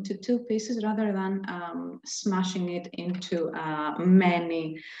split into two pieces rather than smashing it into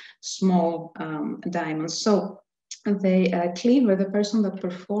many small diamonds. So the cleaver, the person that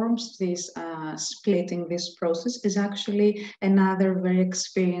performs this splitting, this process, is actually another very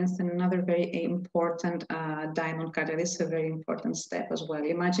experienced and another very important diamond cutter. This is a very important step as well.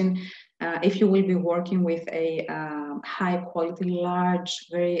 Imagine if you will be working with a high quality, large,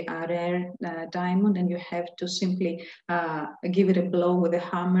 very rare diamond, and you have to simply give it a blow with a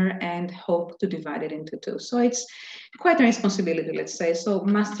hammer and hope to divide it into two. So it's quite a responsibility, let's say. So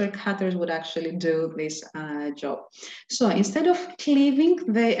master cutters would actually do this job. So instead of cleaving,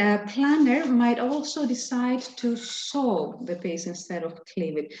 the planner might also decide to sew the piece instead of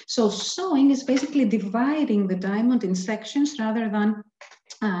cleave it. So sewing is basically dividing the diamond in sections rather than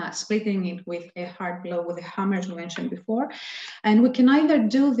splitting it with a hard blow with a hammer, as we mentioned before. And we can either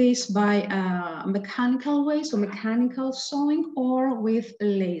do this by mechanical ways, so mechanical sewing, or with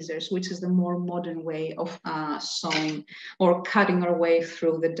lasers, which is the more modern way of sewing or cutting our way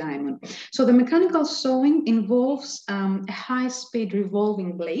through the diamond. So the mechanical sewing involves a high-speed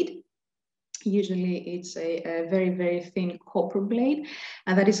revolving blade Usually it's a very, very thin copper blade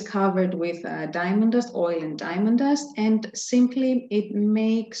that is covered with diamond dust, oil and diamond dust, and simply it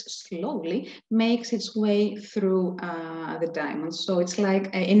slowly makes its way through the diamond. So it's like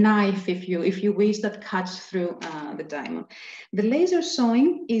a knife, if you wish, that cuts through the diamond. The laser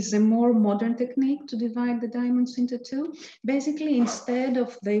sewing is a more modern technique to divide the diamonds into two. Basically, instead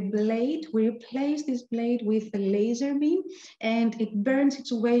of the blade, we replace this blade with a laser beam, and it burns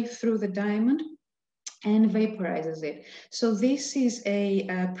its way through the diamond and vaporizes it. So this is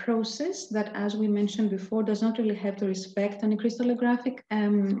a process that, as we mentioned before, does not really have to respect any crystallographic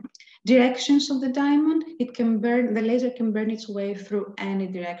directions of the diamond. It can burn, the laser can burn its way through any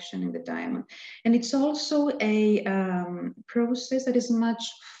direction in the diamond. And it's also a process that is much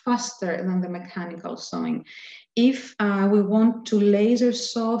faster than the mechanical sewing. If we want to laser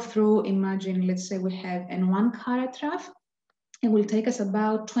sew through, imagine, let's say we have a 1 carat rough, it will take us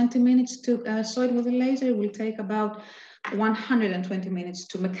about 20 minutes to sew it with a laser. It will take about 120 minutes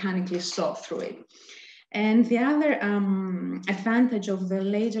to mechanically sew through it. And the other advantage of the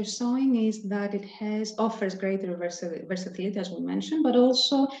laser sewing is that it offers greater versatility, as we mentioned, but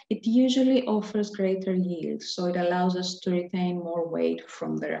also it usually offers greater yield. So it allows us to retain more weight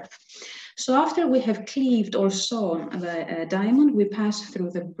from the rough. So after we have cleaved or sewn the diamond, we pass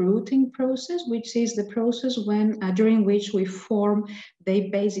through the bruting process, which is the process during which we form the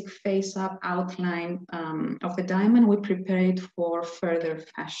basic face-up outline of the diamond. We prepare it for further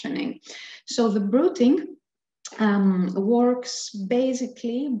fashioning. So the bruting works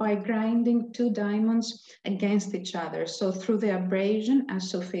basically by grinding two diamonds against each other. So through the abrasion, as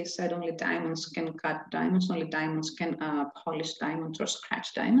Sophie said, only diamonds can cut diamonds, only diamonds can polish diamonds or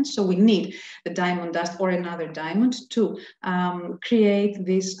scratch diamonds. So we need the diamond dust or another diamond to create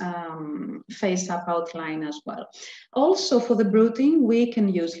this face-up outline as well. Also for the bruting, we can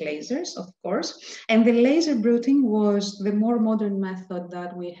use lasers, of course. And the laser bruting was the more modern method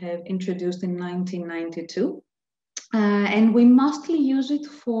that we have introduced in 1992. And we mostly use it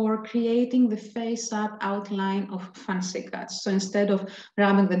for creating the face-up outline of fancy cuts. So instead of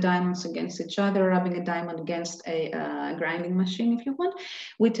rubbing the diamonds against each other, rubbing a diamond against a grinding machine, if you want,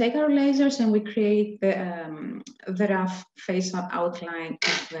 we take our lasers and we create the rough face-up outline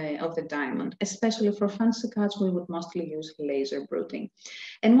of the diamond. Especially for fancy cuts, we would mostly use laser bruting.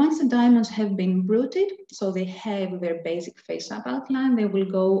 And once the diamonds have been bruted, so they have their basic face-up outline, they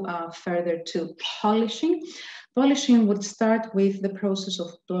will go further to polishing. Polishing would start with the process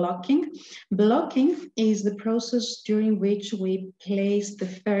of blocking. Blocking is the process during which we place the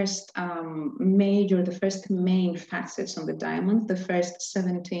first main facets on the diamond, the first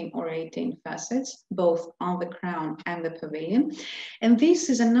 17 or 18 facets, both on the crown and the pavilion. And this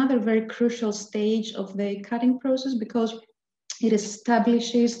is another very crucial stage of the cutting process because it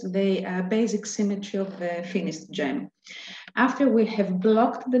establishes the basic symmetry of the finished gem. After we have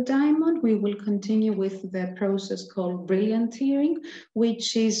blocked the diamond, we will continue with the process called brillianteering,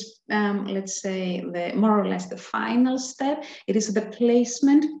 which is, let's say, more or less the final step. It is the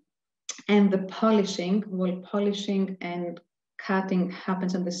placement and the polishing. Well, polishing and cutting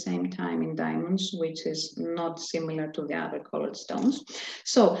happens at the same time in diamonds, which is not similar to the other colored stones.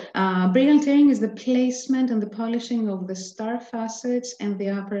 So brillianteering is the placement and the polishing of the star facets and the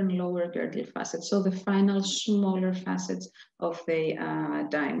upper and lower girdle facets. So the final smaller facets of the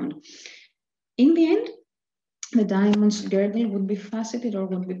diamond. In the end, the diamond's girdle would be faceted or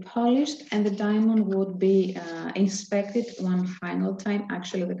would be polished, and the diamond would be inspected one final time.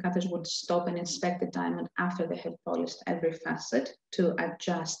 Actually, the cutters would stop and inspect the diamond after they have polished every facet to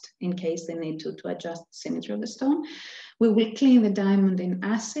adjust, in case they need to adjust the symmetry of the stone. We will clean the diamond in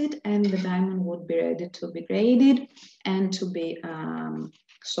acid, and the diamond would be ready to be graded and to be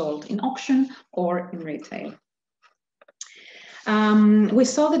sold in auction or in retail. We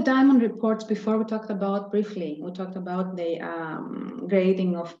saw the diamond reports before. We talked about briefly, we talked about the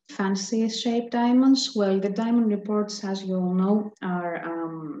grading of fancy shaped diamonds. Well, the diamond reports, as you all know,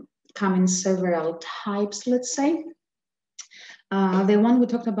 come in several types, let's say. The one we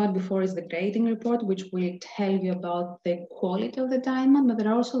talked about before is the grading report, which will tell you about the quality of the diamond, but there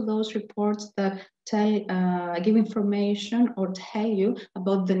are also those reports that give information or tell you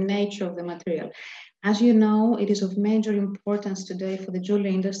about the nature of the material. As you know, it is of major importance today for the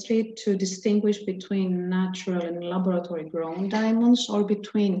jewelry industry to distinguish between natural and laboratory grown diamonds, or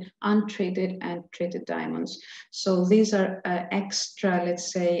between untreated and treated diamonds. So these are extra,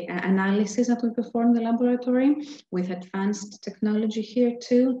 let's say, analysis that we perform in the laboratory with advanced technology here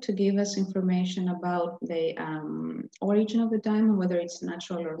too, to give us information about the origin of the diamond, whether it's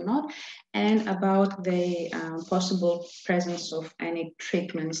natural or not, and about the possible presence of any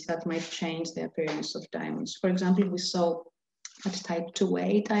treatments that might change the appearance of diamonds. For example, we saw that type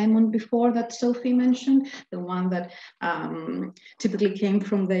 2A diamond before that Sophie mentioned, the one that typically came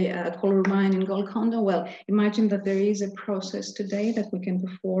from the color mine in Golconda. Well, imagine that there is a process today that we can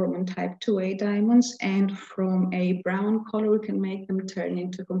perform on type 2A diamonds, and from a brown color, we can make them turn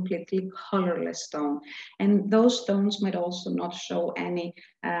into completely colorless stone. And those stones might also not show any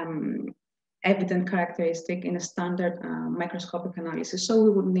evident characteristic in a standard microscopic analysis. So we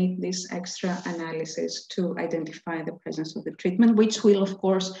would need this extra analysis to identify the presence of the treatment, which will, of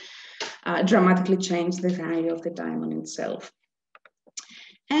course, dramatically change the value of the diamond itself.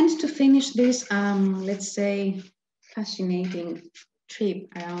 And to finish this, let's say, fascinating trip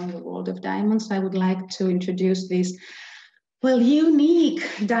around the world of diamonds, I would like to introduce this, well, unique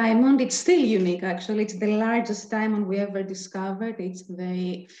diamond. It's still unique, actually. It's the largest diamond we ever discovered. It's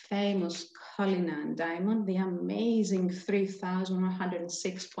the famous Cullinan diamond, the amazing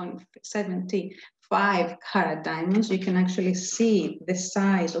 3,106.75 carat diamonds. You can actually see the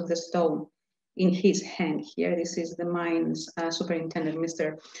size of the stone in his hand here. This is the mine's superintendent,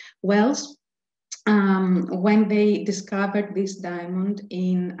 Mr. Wells. When they discovered this diamond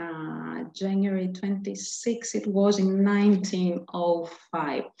in January 26, it was in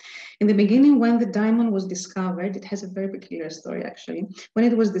 1905. In the beginning, when the diamond was discovered, it has a very peculiar story actually. When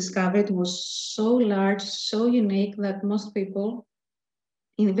it was discovered, it was so large, so unique that most people,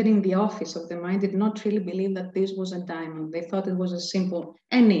 even in the office of the mine, did not really believe that this was a diamond. They thought it was a simple,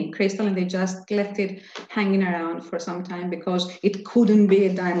 any crystal, and they just left it hanging around for some time because it couldn't be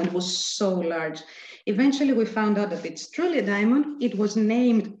a diamond. It was so large. Eventually, we found out that it's truly a diamond. It was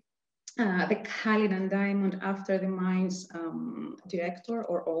named the Cullinan diamond after the mine's director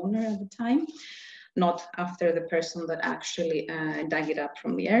or owner at the time, not after the person that actually dug it up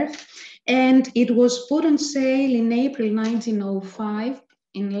from the earth. And it was put on sale in April 1905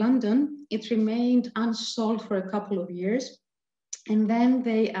 in London. It remained unsold for a couple of years. And then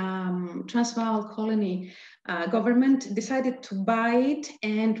the Transvaal colony government decided to buy it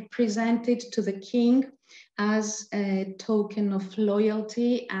and present it to the king as a token of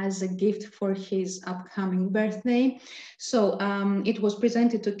loyalty, as a gift for his upcoming birthday. So it was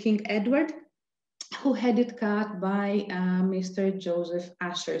presented to King Edward, who had it cut by Mr. Joseph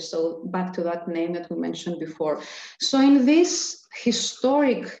Asher. So back to that name that we mentioned before. So in this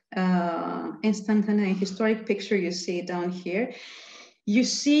historic instantaneous, historic picture you see down here, you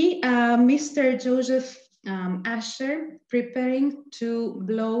see Mr. Joseph Asher preparing to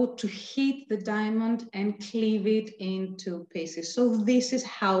blow, to heat the diamond and cleave it into pieces. So this is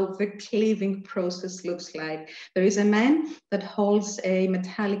how the cleaving process looks like. There is a man that holds a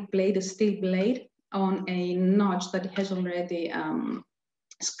metallic blade, a steel blade, on a notch that has already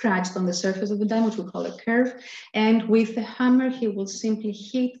scratched on the surface of the diamond, which we call a curve. And with the hammer, he will simply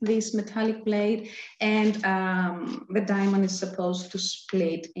hit this metallic blade, and the diamond is supposed to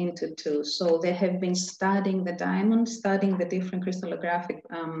split into two. So they have been studying the diamond, studying the different crystallographic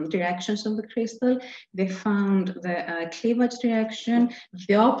directions of the crystal. They found the cleavage direction,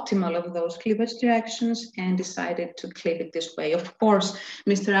 the optimal of those cleavage directions, and decided to cleave it this way. Of course,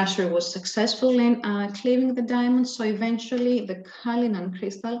 Mr. Asher was successful in cleaving the diamond. So eventually the Cullinan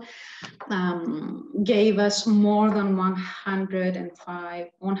crystal gave us more than 105, I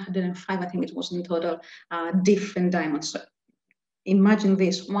think it was in total, different diamonds. So imagine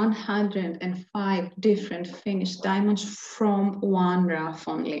this, 105 different finished diamonds from one rough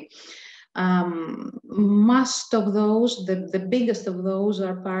only. Most of those, the biggest of those,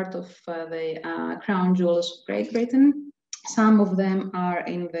 are part of the crown jewels of Great Britain. Some of them are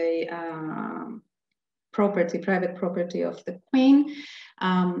in the private property of the Queen.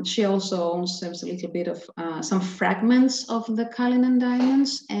 She also owns a little bit of some fragments of the Cullinan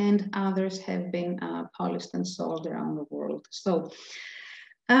diamonds, and others have been polished and sold around the world. So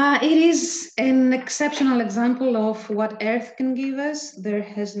it is an exceptional example of what Earth can give us. There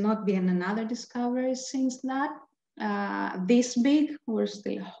has not been another discovery since that. This big, we're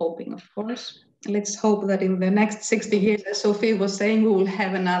still hoping, of course. Let's hope that in the next 60 years, as Sophie was saying, we will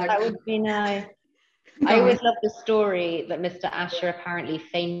have another. That would be nice. I always love the story that Mr. Asher apparently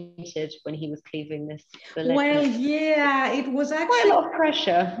fainted when he was cleaving this. Well, yeah, it was actually quite a lot of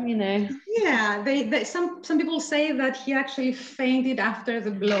pressure, you know. Yeah, some people say that he actually fainted after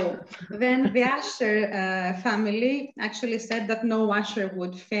the blow. Then the Asher family actually said that no Asher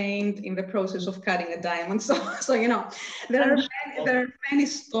would faint in the process of cutting a diamond. So you know, there are many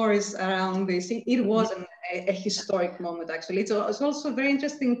stories around this. It was a historic moment, actually. It's also very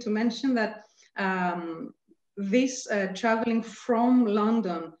interesting to mention that this traveling from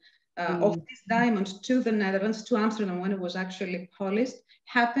London of this diamond to the Netherlands, to Amsterdam, when it was actually polished,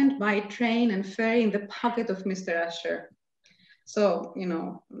 happened by train and ferry in the pocket of Mr. Asher. So, you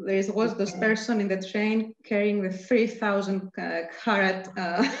know, there was this person in the train carrying the 3,000 carat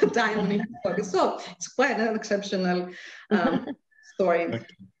diamond in his pocket. So it's quite an exceptional story.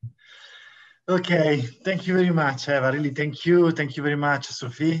 Okay, thank you very much, Eva. Really, thank you. Thank you very much,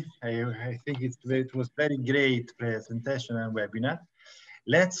 Sophie. I think it was very great presentation and webinar.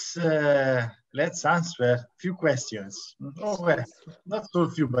 Let's answer a few questions. Oh, well, not so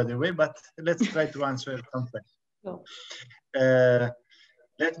few, by the way, but let's try to answer some questions.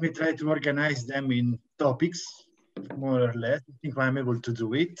 Let me try to organize them in topics, more or less. I think I'm able to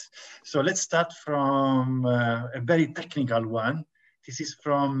do it. So let's start from a very technical one. This is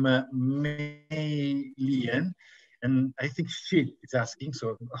from Mei Lian, and I think she is asking,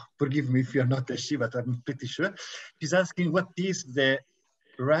 so forgive me if you're not a she, but I'm pretty sure. She's asking, what is the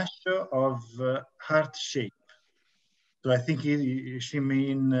ratio of heart shape? So I think she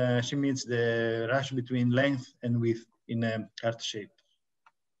means the ratio between length and width in a heart shape.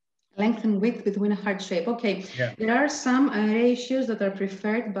 Length and width between a heart shape. Okay, yeah. There are some ratios that are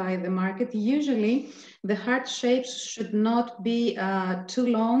preferred by the market. Usually, the heart shapes should not be too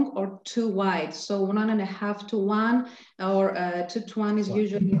long or too wide. So 1.5 to 1 or 2 to 1 is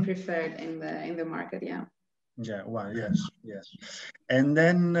usually preferred in the market. Yeah. Yeah. Well, yes, yes. And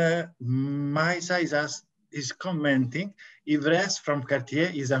then Maisa is commenting, Yves from Cartier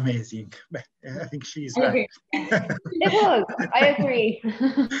is amazing. I think she is right. It was, I agree.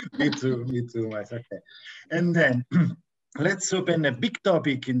 Me too, Maisa. Okay. And then let's open a big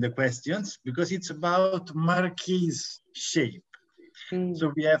topic in the questions because it's about marquise shape.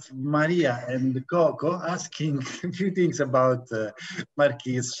 So we have Maria and Coco asking a few things about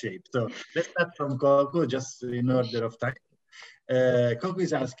marquise shape. So let's start from Coco, just in order of time. Coco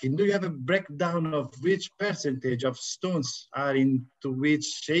is asking, do you have a breakdown of which percentage of stones are into which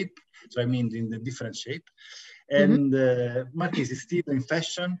shape? So I mean in the different shape. And marquise is still in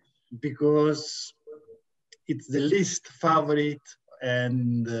fashion because it's the least favorite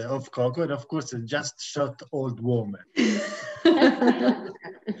and of Coco, and of course a just shot old woman.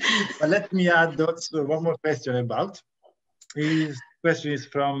 But let me add also one more question about. This question is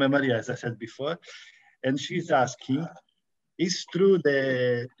from Maria, as I said before, and she's asking, is true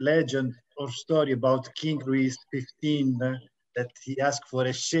the legend or story about King Louis XV that he asked for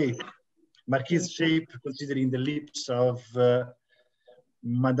a shape, marquise shape, considering the lips of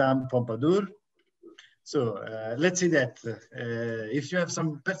Madame Pompadour? So let's see that. If you have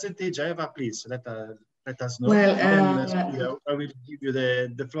some percentage, Eva, please let us know. Well, I will give you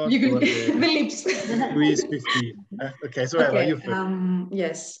the floor for the lips. Louis XV. Okay, so Eva, you first.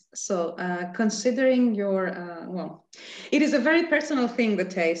 Yes. So considering your, well, it is a very personal thing, the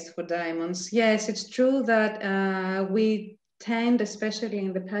taste for diamonds. Yes, it's true that we tend, especially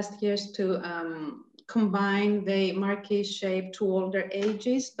in the past years, to combine the marquise shape to older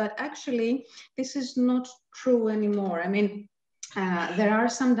ages, but actually this is not true anymore. I mean, there are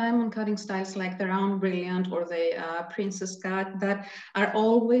some diamond cutting styles like the round brilliant or the princess cut that are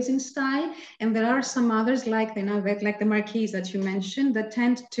always in style, and there are some others like the Navette, like the marquise that you mentioned, that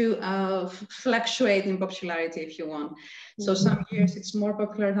tend to fluctuate in popularity, if you want. So some years it's more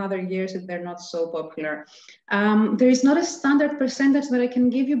popular, other years they're not so popular. There is not a standard percentage that I can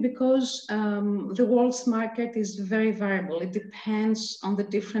give you because the world's market is very variable. It depends on the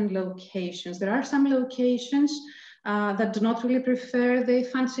different locations. There are some locations that do not really prefer the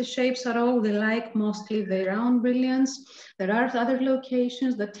fancy shapes at all. They like mostly the round brilliants. There are other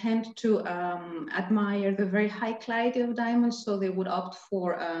locations that tend to admire the very high clarity of diamonds, so they would opt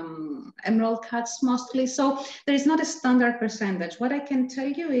for emerald cuts mostly. So there is not a standard percentage. What I can tell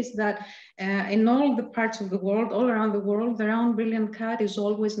you is that in all the parts of the world, all around the world, the round brilliant cut is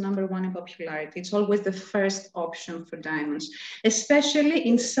always #1 in popularity. It's always the first option for diamonds, especially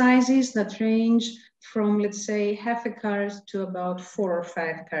in sizes that range from, let's say, half a carat to about 4 or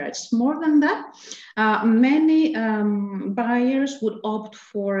 5 carats. More than that, many buyers would opt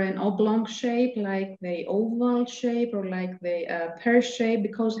for an oblong shape, like the oval shape or like the pear shape,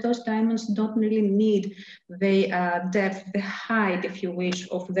 because those diamonds don't really need the depth, the height, if you wish,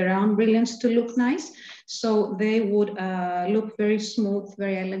 of the round brilliance to look nice. So they would look very smooth,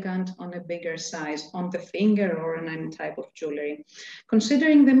 very elegant on a bigger size, on the finger or on any type of jewelry.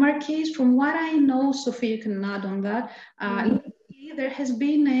 Considering the marquise, from what I know, Sophie, you can add on that, there has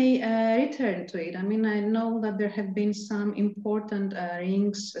been a return to it. I mean, I know that there have been some important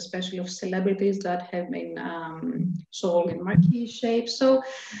rings, especially of celebrities, that have been sold in marquise shape. So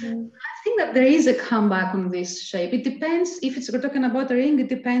I think that there is a comeback on this shape. It depends, if we're talking about a ring, it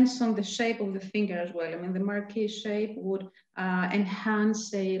depends on the shape of the finger as well. I mean, the marquise shape would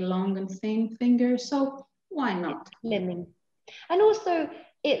enhance a long and thin finger. So why not? Slimming. And also,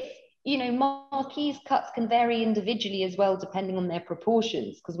 it's, you know, marquise cuts can vary individually as well, depending on their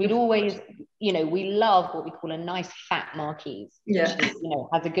proportions. Because we'd always, you know, we love what we call a nice fat marquise, which is, you know,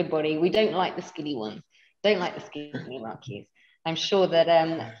 has a good body. We don't like the skinny ones. Don't like the skinny marquise. I'm sure that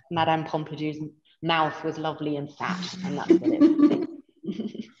Madame Pompidou's mouth was lovely and fat, and that's what it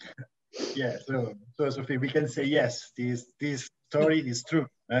is. Yeah, so Sophie, we can say yes, this story is true.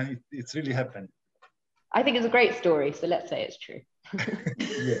 It's really happened. I think it's a great story, so let's say it's true.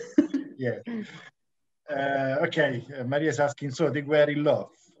 Yeah. Okay, Maria's asking, so they were in love?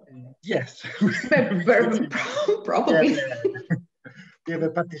 Yes. Probably. We have a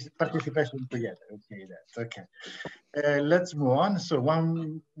participation together. Okay, that's okay. Let's move on. So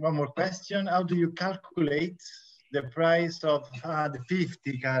one more question. How do you calculate the price of the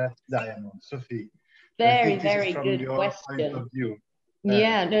 50 carat diamond, Sophie? Very good question.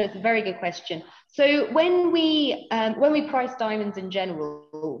 Yeah, no, it's a very good question. So when we price diamonds in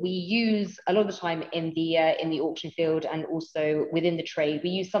general, we use a lot of the time in the auction field and also within the trade, we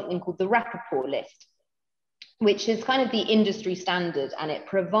use something called the Rappaport list, which is kind of the industry standard, and it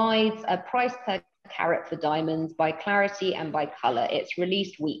provides a price per carat for diamonds by clarity and by color. It's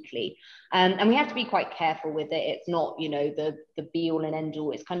released weekly, and we have to be quite careful with it. It's not, you know, the be all and end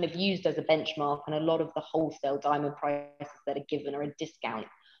all. It's kind of used as a benchmark, and a lot of the wholesale diamond prices that are given are a discount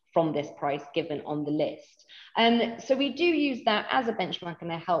from this price given on the list. So we do use that as a benchmark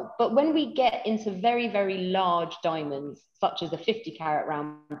and a help. But when we get into very, very large diamonds, such as a 50 carat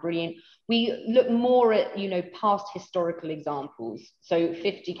round brilliant, we look more at, you know, past historical examples. So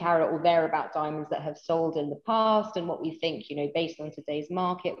 50 carat or thereabout diamonds that have sold in the past, and what we think, you know, based on today's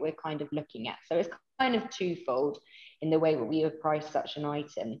market, we're kind of looking at. So it's kind of twofold in the way that we have priced such an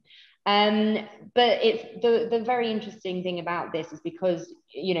item. But it's the very interesting thing about this is because,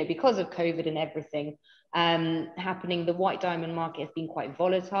 you know, because of COVID and everything happening, the white diamond market has been quite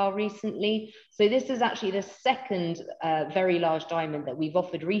volatile recently. So this is actually the second very large diamond that we've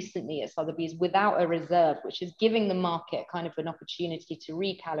offered recently at Sotheby's without a reserve, which is giving the market kind of an opportunity to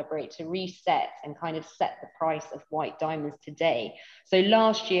recalibrate, to reset, and kind of set the price of white diamonds today. So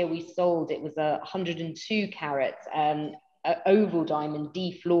last year we sold, it was a 102 carat oval diamond,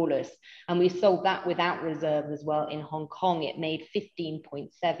 D flawless, and we sold that without reserve as well in Hong Kong. It made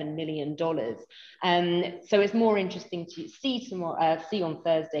 $15.7 million. So it's more interesting to see on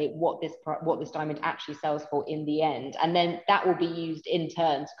Thursday what this diamond actually sells for in the end, and then that will be used in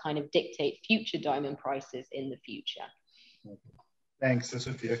turn to kind of dictate future diamond prices in the future. Thanks,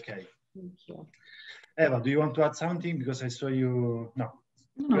 Sophie. Okay. Thank you. Eva, do you want to add something? Because I saw you. No,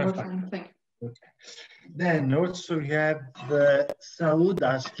 we're fine. Thank you. Okay. Then also we have Saud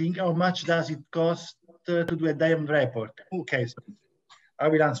asking, how much does it cost to do a diamond report? Okay, so I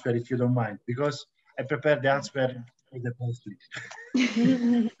will answer if you don't mind, because I prepared the answer for the post list.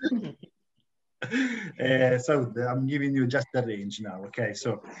 So I'm giving you just the range now. Okay,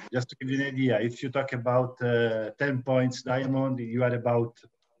 so just to give you an idea, if you talk about 10 points diamond, you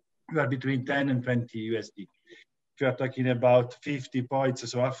are between 10 and 20 USD. If you are talking about 50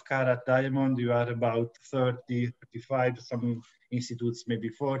 points, so half carat diamond, you are about 30, 35, some institutes maybe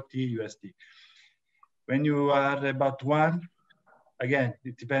 40 USD. When you are about one, again,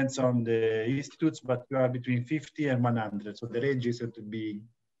 it depends on the institutes, but you are between 50 and 100. So the range is a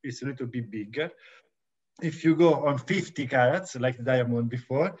little bit bigger. If you go on 50 carats, like the diamond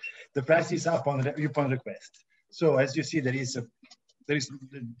before, the price is up upon request. So as you see, there is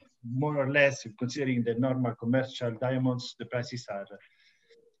more or less, considering the normal commercial diamonds, the prices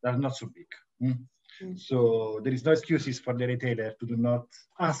are not so big. So there is no excuses for the retailer to do not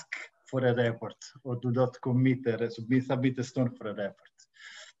ask for a report or do not submit a stone for a report.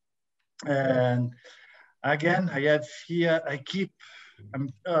 And again, I have here, I keep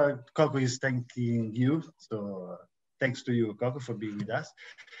Coco is thanking you. So thanks to you, Coco, for being with us.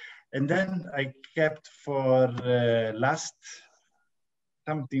 And then I kept for last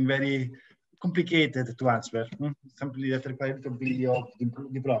something very complicated to answer, something that requires a bit of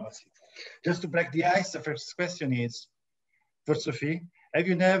diplomacy. Just to break the ice, the first question is, for Sophie, have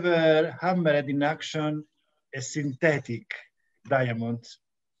you never hammered in action a synthetic diamond?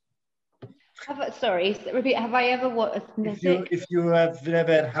 Sorry, repeat, have I ever what? A synthetic? If you have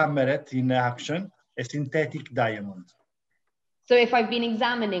never hammered in action a synthetic diamond. So if I've been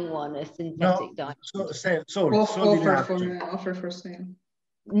examining one, a synthetic diamond? Offer for sale.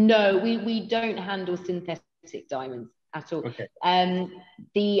 No, we don't handle synthetic diamonds at all. Okay.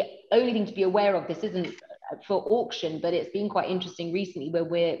 The only thing to be aware of, this isn't for auction, but it's been quite interesting recently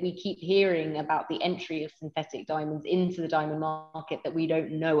where we keep hearing about the entry of synthetic diamonds into the diamond market that we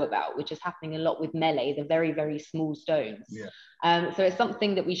don't know about, which is happening a lot with melee, the very, very small stones. Yeah. So it's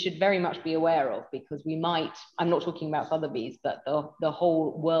something that we should very much be aware of, because we might, I'm not talking about Sotheby's, but the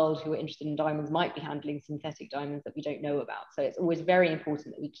whole world who are interested in diamonds might be handling synthetic diamonds that we don't know about. So it's always very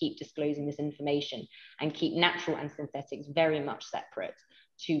important that we keep disclosing this information and keep natural and synthetics very much separate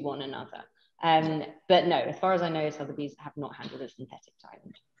to one another. But no, as far as I know, Sotheby's have not handled a synthetic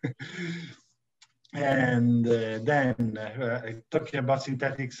diamond. And then talking about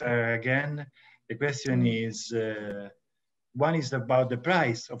synthetics again, the question is, one is about the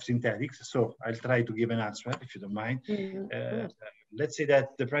price of synthetics. So I'll try to give an answer if you don't mind. Let's say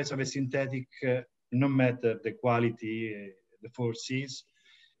that the price of a synthetic, no matter the quality, the 4 Cs,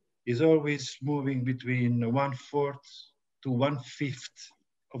 is always moving between 1/4 to 1/5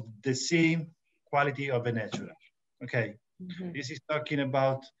 of the same quality of a natural. Okay, this is talking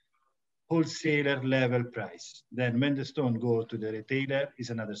about wholesaler level price. Then when the stone goes to the retailer is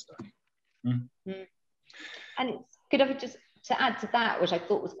another story. And could I just to add to that, which I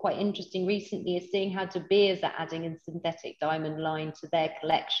thought was quite interesting recently, is seeing how De Beers are adding a synthetic diamond line to their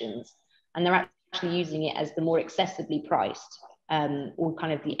collections, and they're actually using it as the more accessibly priced, or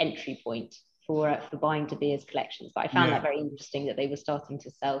kind of the entry point for buying De Beers collections. But I found that very interesting that they were starting to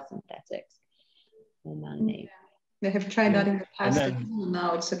sell synthetics. They have tried that in the past, and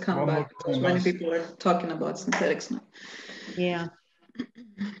now it's a comeback because many people are talking about synthetics now. Yeah.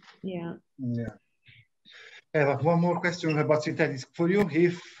 I have one more question about synthetics for you.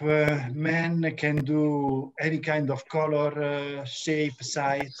 If men can do any kind of color, shape,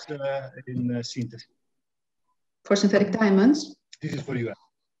 size in synthesis? For synthetic diamonds? This is for you.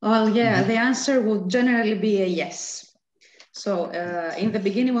 Well, yeah, the answer would generally be a yes. So in the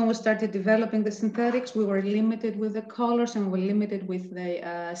beginning, when we started developing the synthetics, we were limited with the colors and we're limited with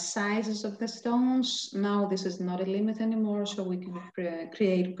the sizes of the stones. Now this is not a limit anymore, so we can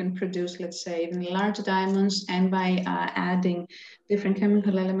we can produce, let's say, even large diamonds, and by adding different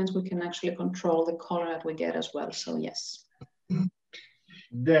chemical elements, we can actually control the color that we get as well, so yes.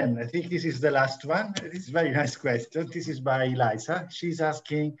 Then I think this is the last one. This is a very nice question. This is by Liza. She's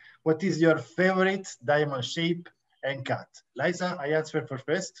asking, what is your favorite diamond shape and cut? Liza, I answer for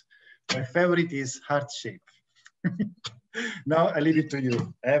first. My favorite is heart shape. Now I leave it to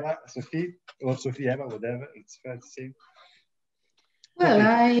you. Eva, Sophie, or Sophie, Eva, whatever, it's fair to say. Well,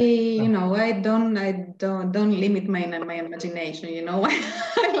 I don't limit my imagination, I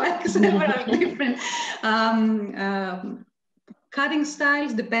like several different cutting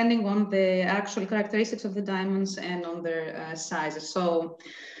styles depending on the actual characteristics of the diamonds and on their sizes. So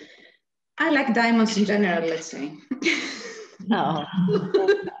I like diamonds in general, let's say. Oh.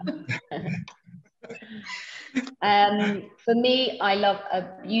 For me, I love a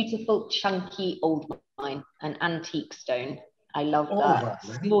beautiful, chunky old mine, an antique stone. I love that.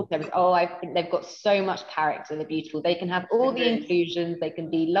 I think they've got so much character. They're beautiful. They can have all the inclusions. They can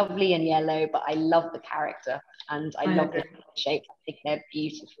be lovely and yellow, but I love the character and I love the shape. I think they're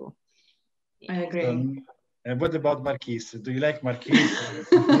beautiful. I agree. And what about Marquise? Do you like Marquise?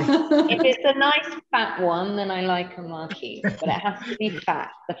 If it's a nice fat one, then I like a Marquise, but it has to be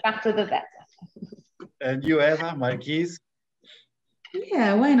fat. The fatter, the better. And you, Eva, Marquise?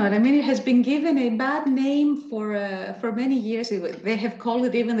 Yeah, why not? I mean, it has been given a bad name for many years. They have called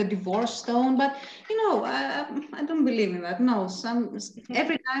it even the divorce stone, but I don't believe in that. No,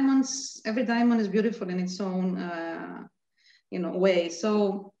 every diamond is beautiful in its own way.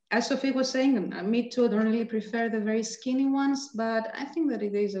 So as Sophie was saying, me too, I don't really prefer the very skinny ones, but I think that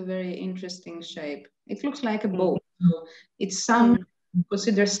it is a very interesting shape. It looks like a boat. So it's some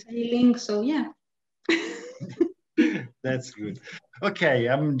consider sailing, so yeah. That's good. Okay,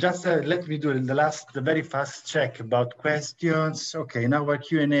 just let me do the very fast check about questions. Okay, now our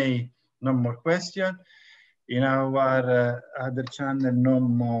Q&A, no more question. in our other channel, no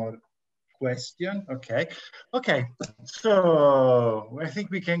more question. Okay. Okay. So I think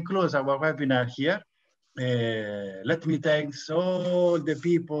we can close our webinar here. Let me thank all the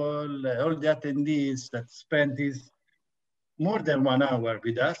people, all the attendees that spent this more than 1 hour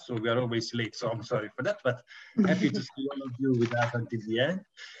with us. So we are always late. So I'm sorry for that, but happy to see all of you with us until the end.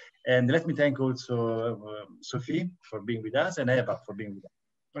 And let me thank also Sophie for being with us and Eva for being with us.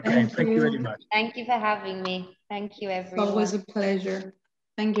 Okay, thank you very much. Thank you for having me. Thank you, everyone. It's always a pleasure.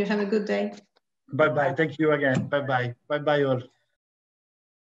 Thank you. Have a good day. Bye-bye. Thank you again. Bye-bye. Bye-bye all.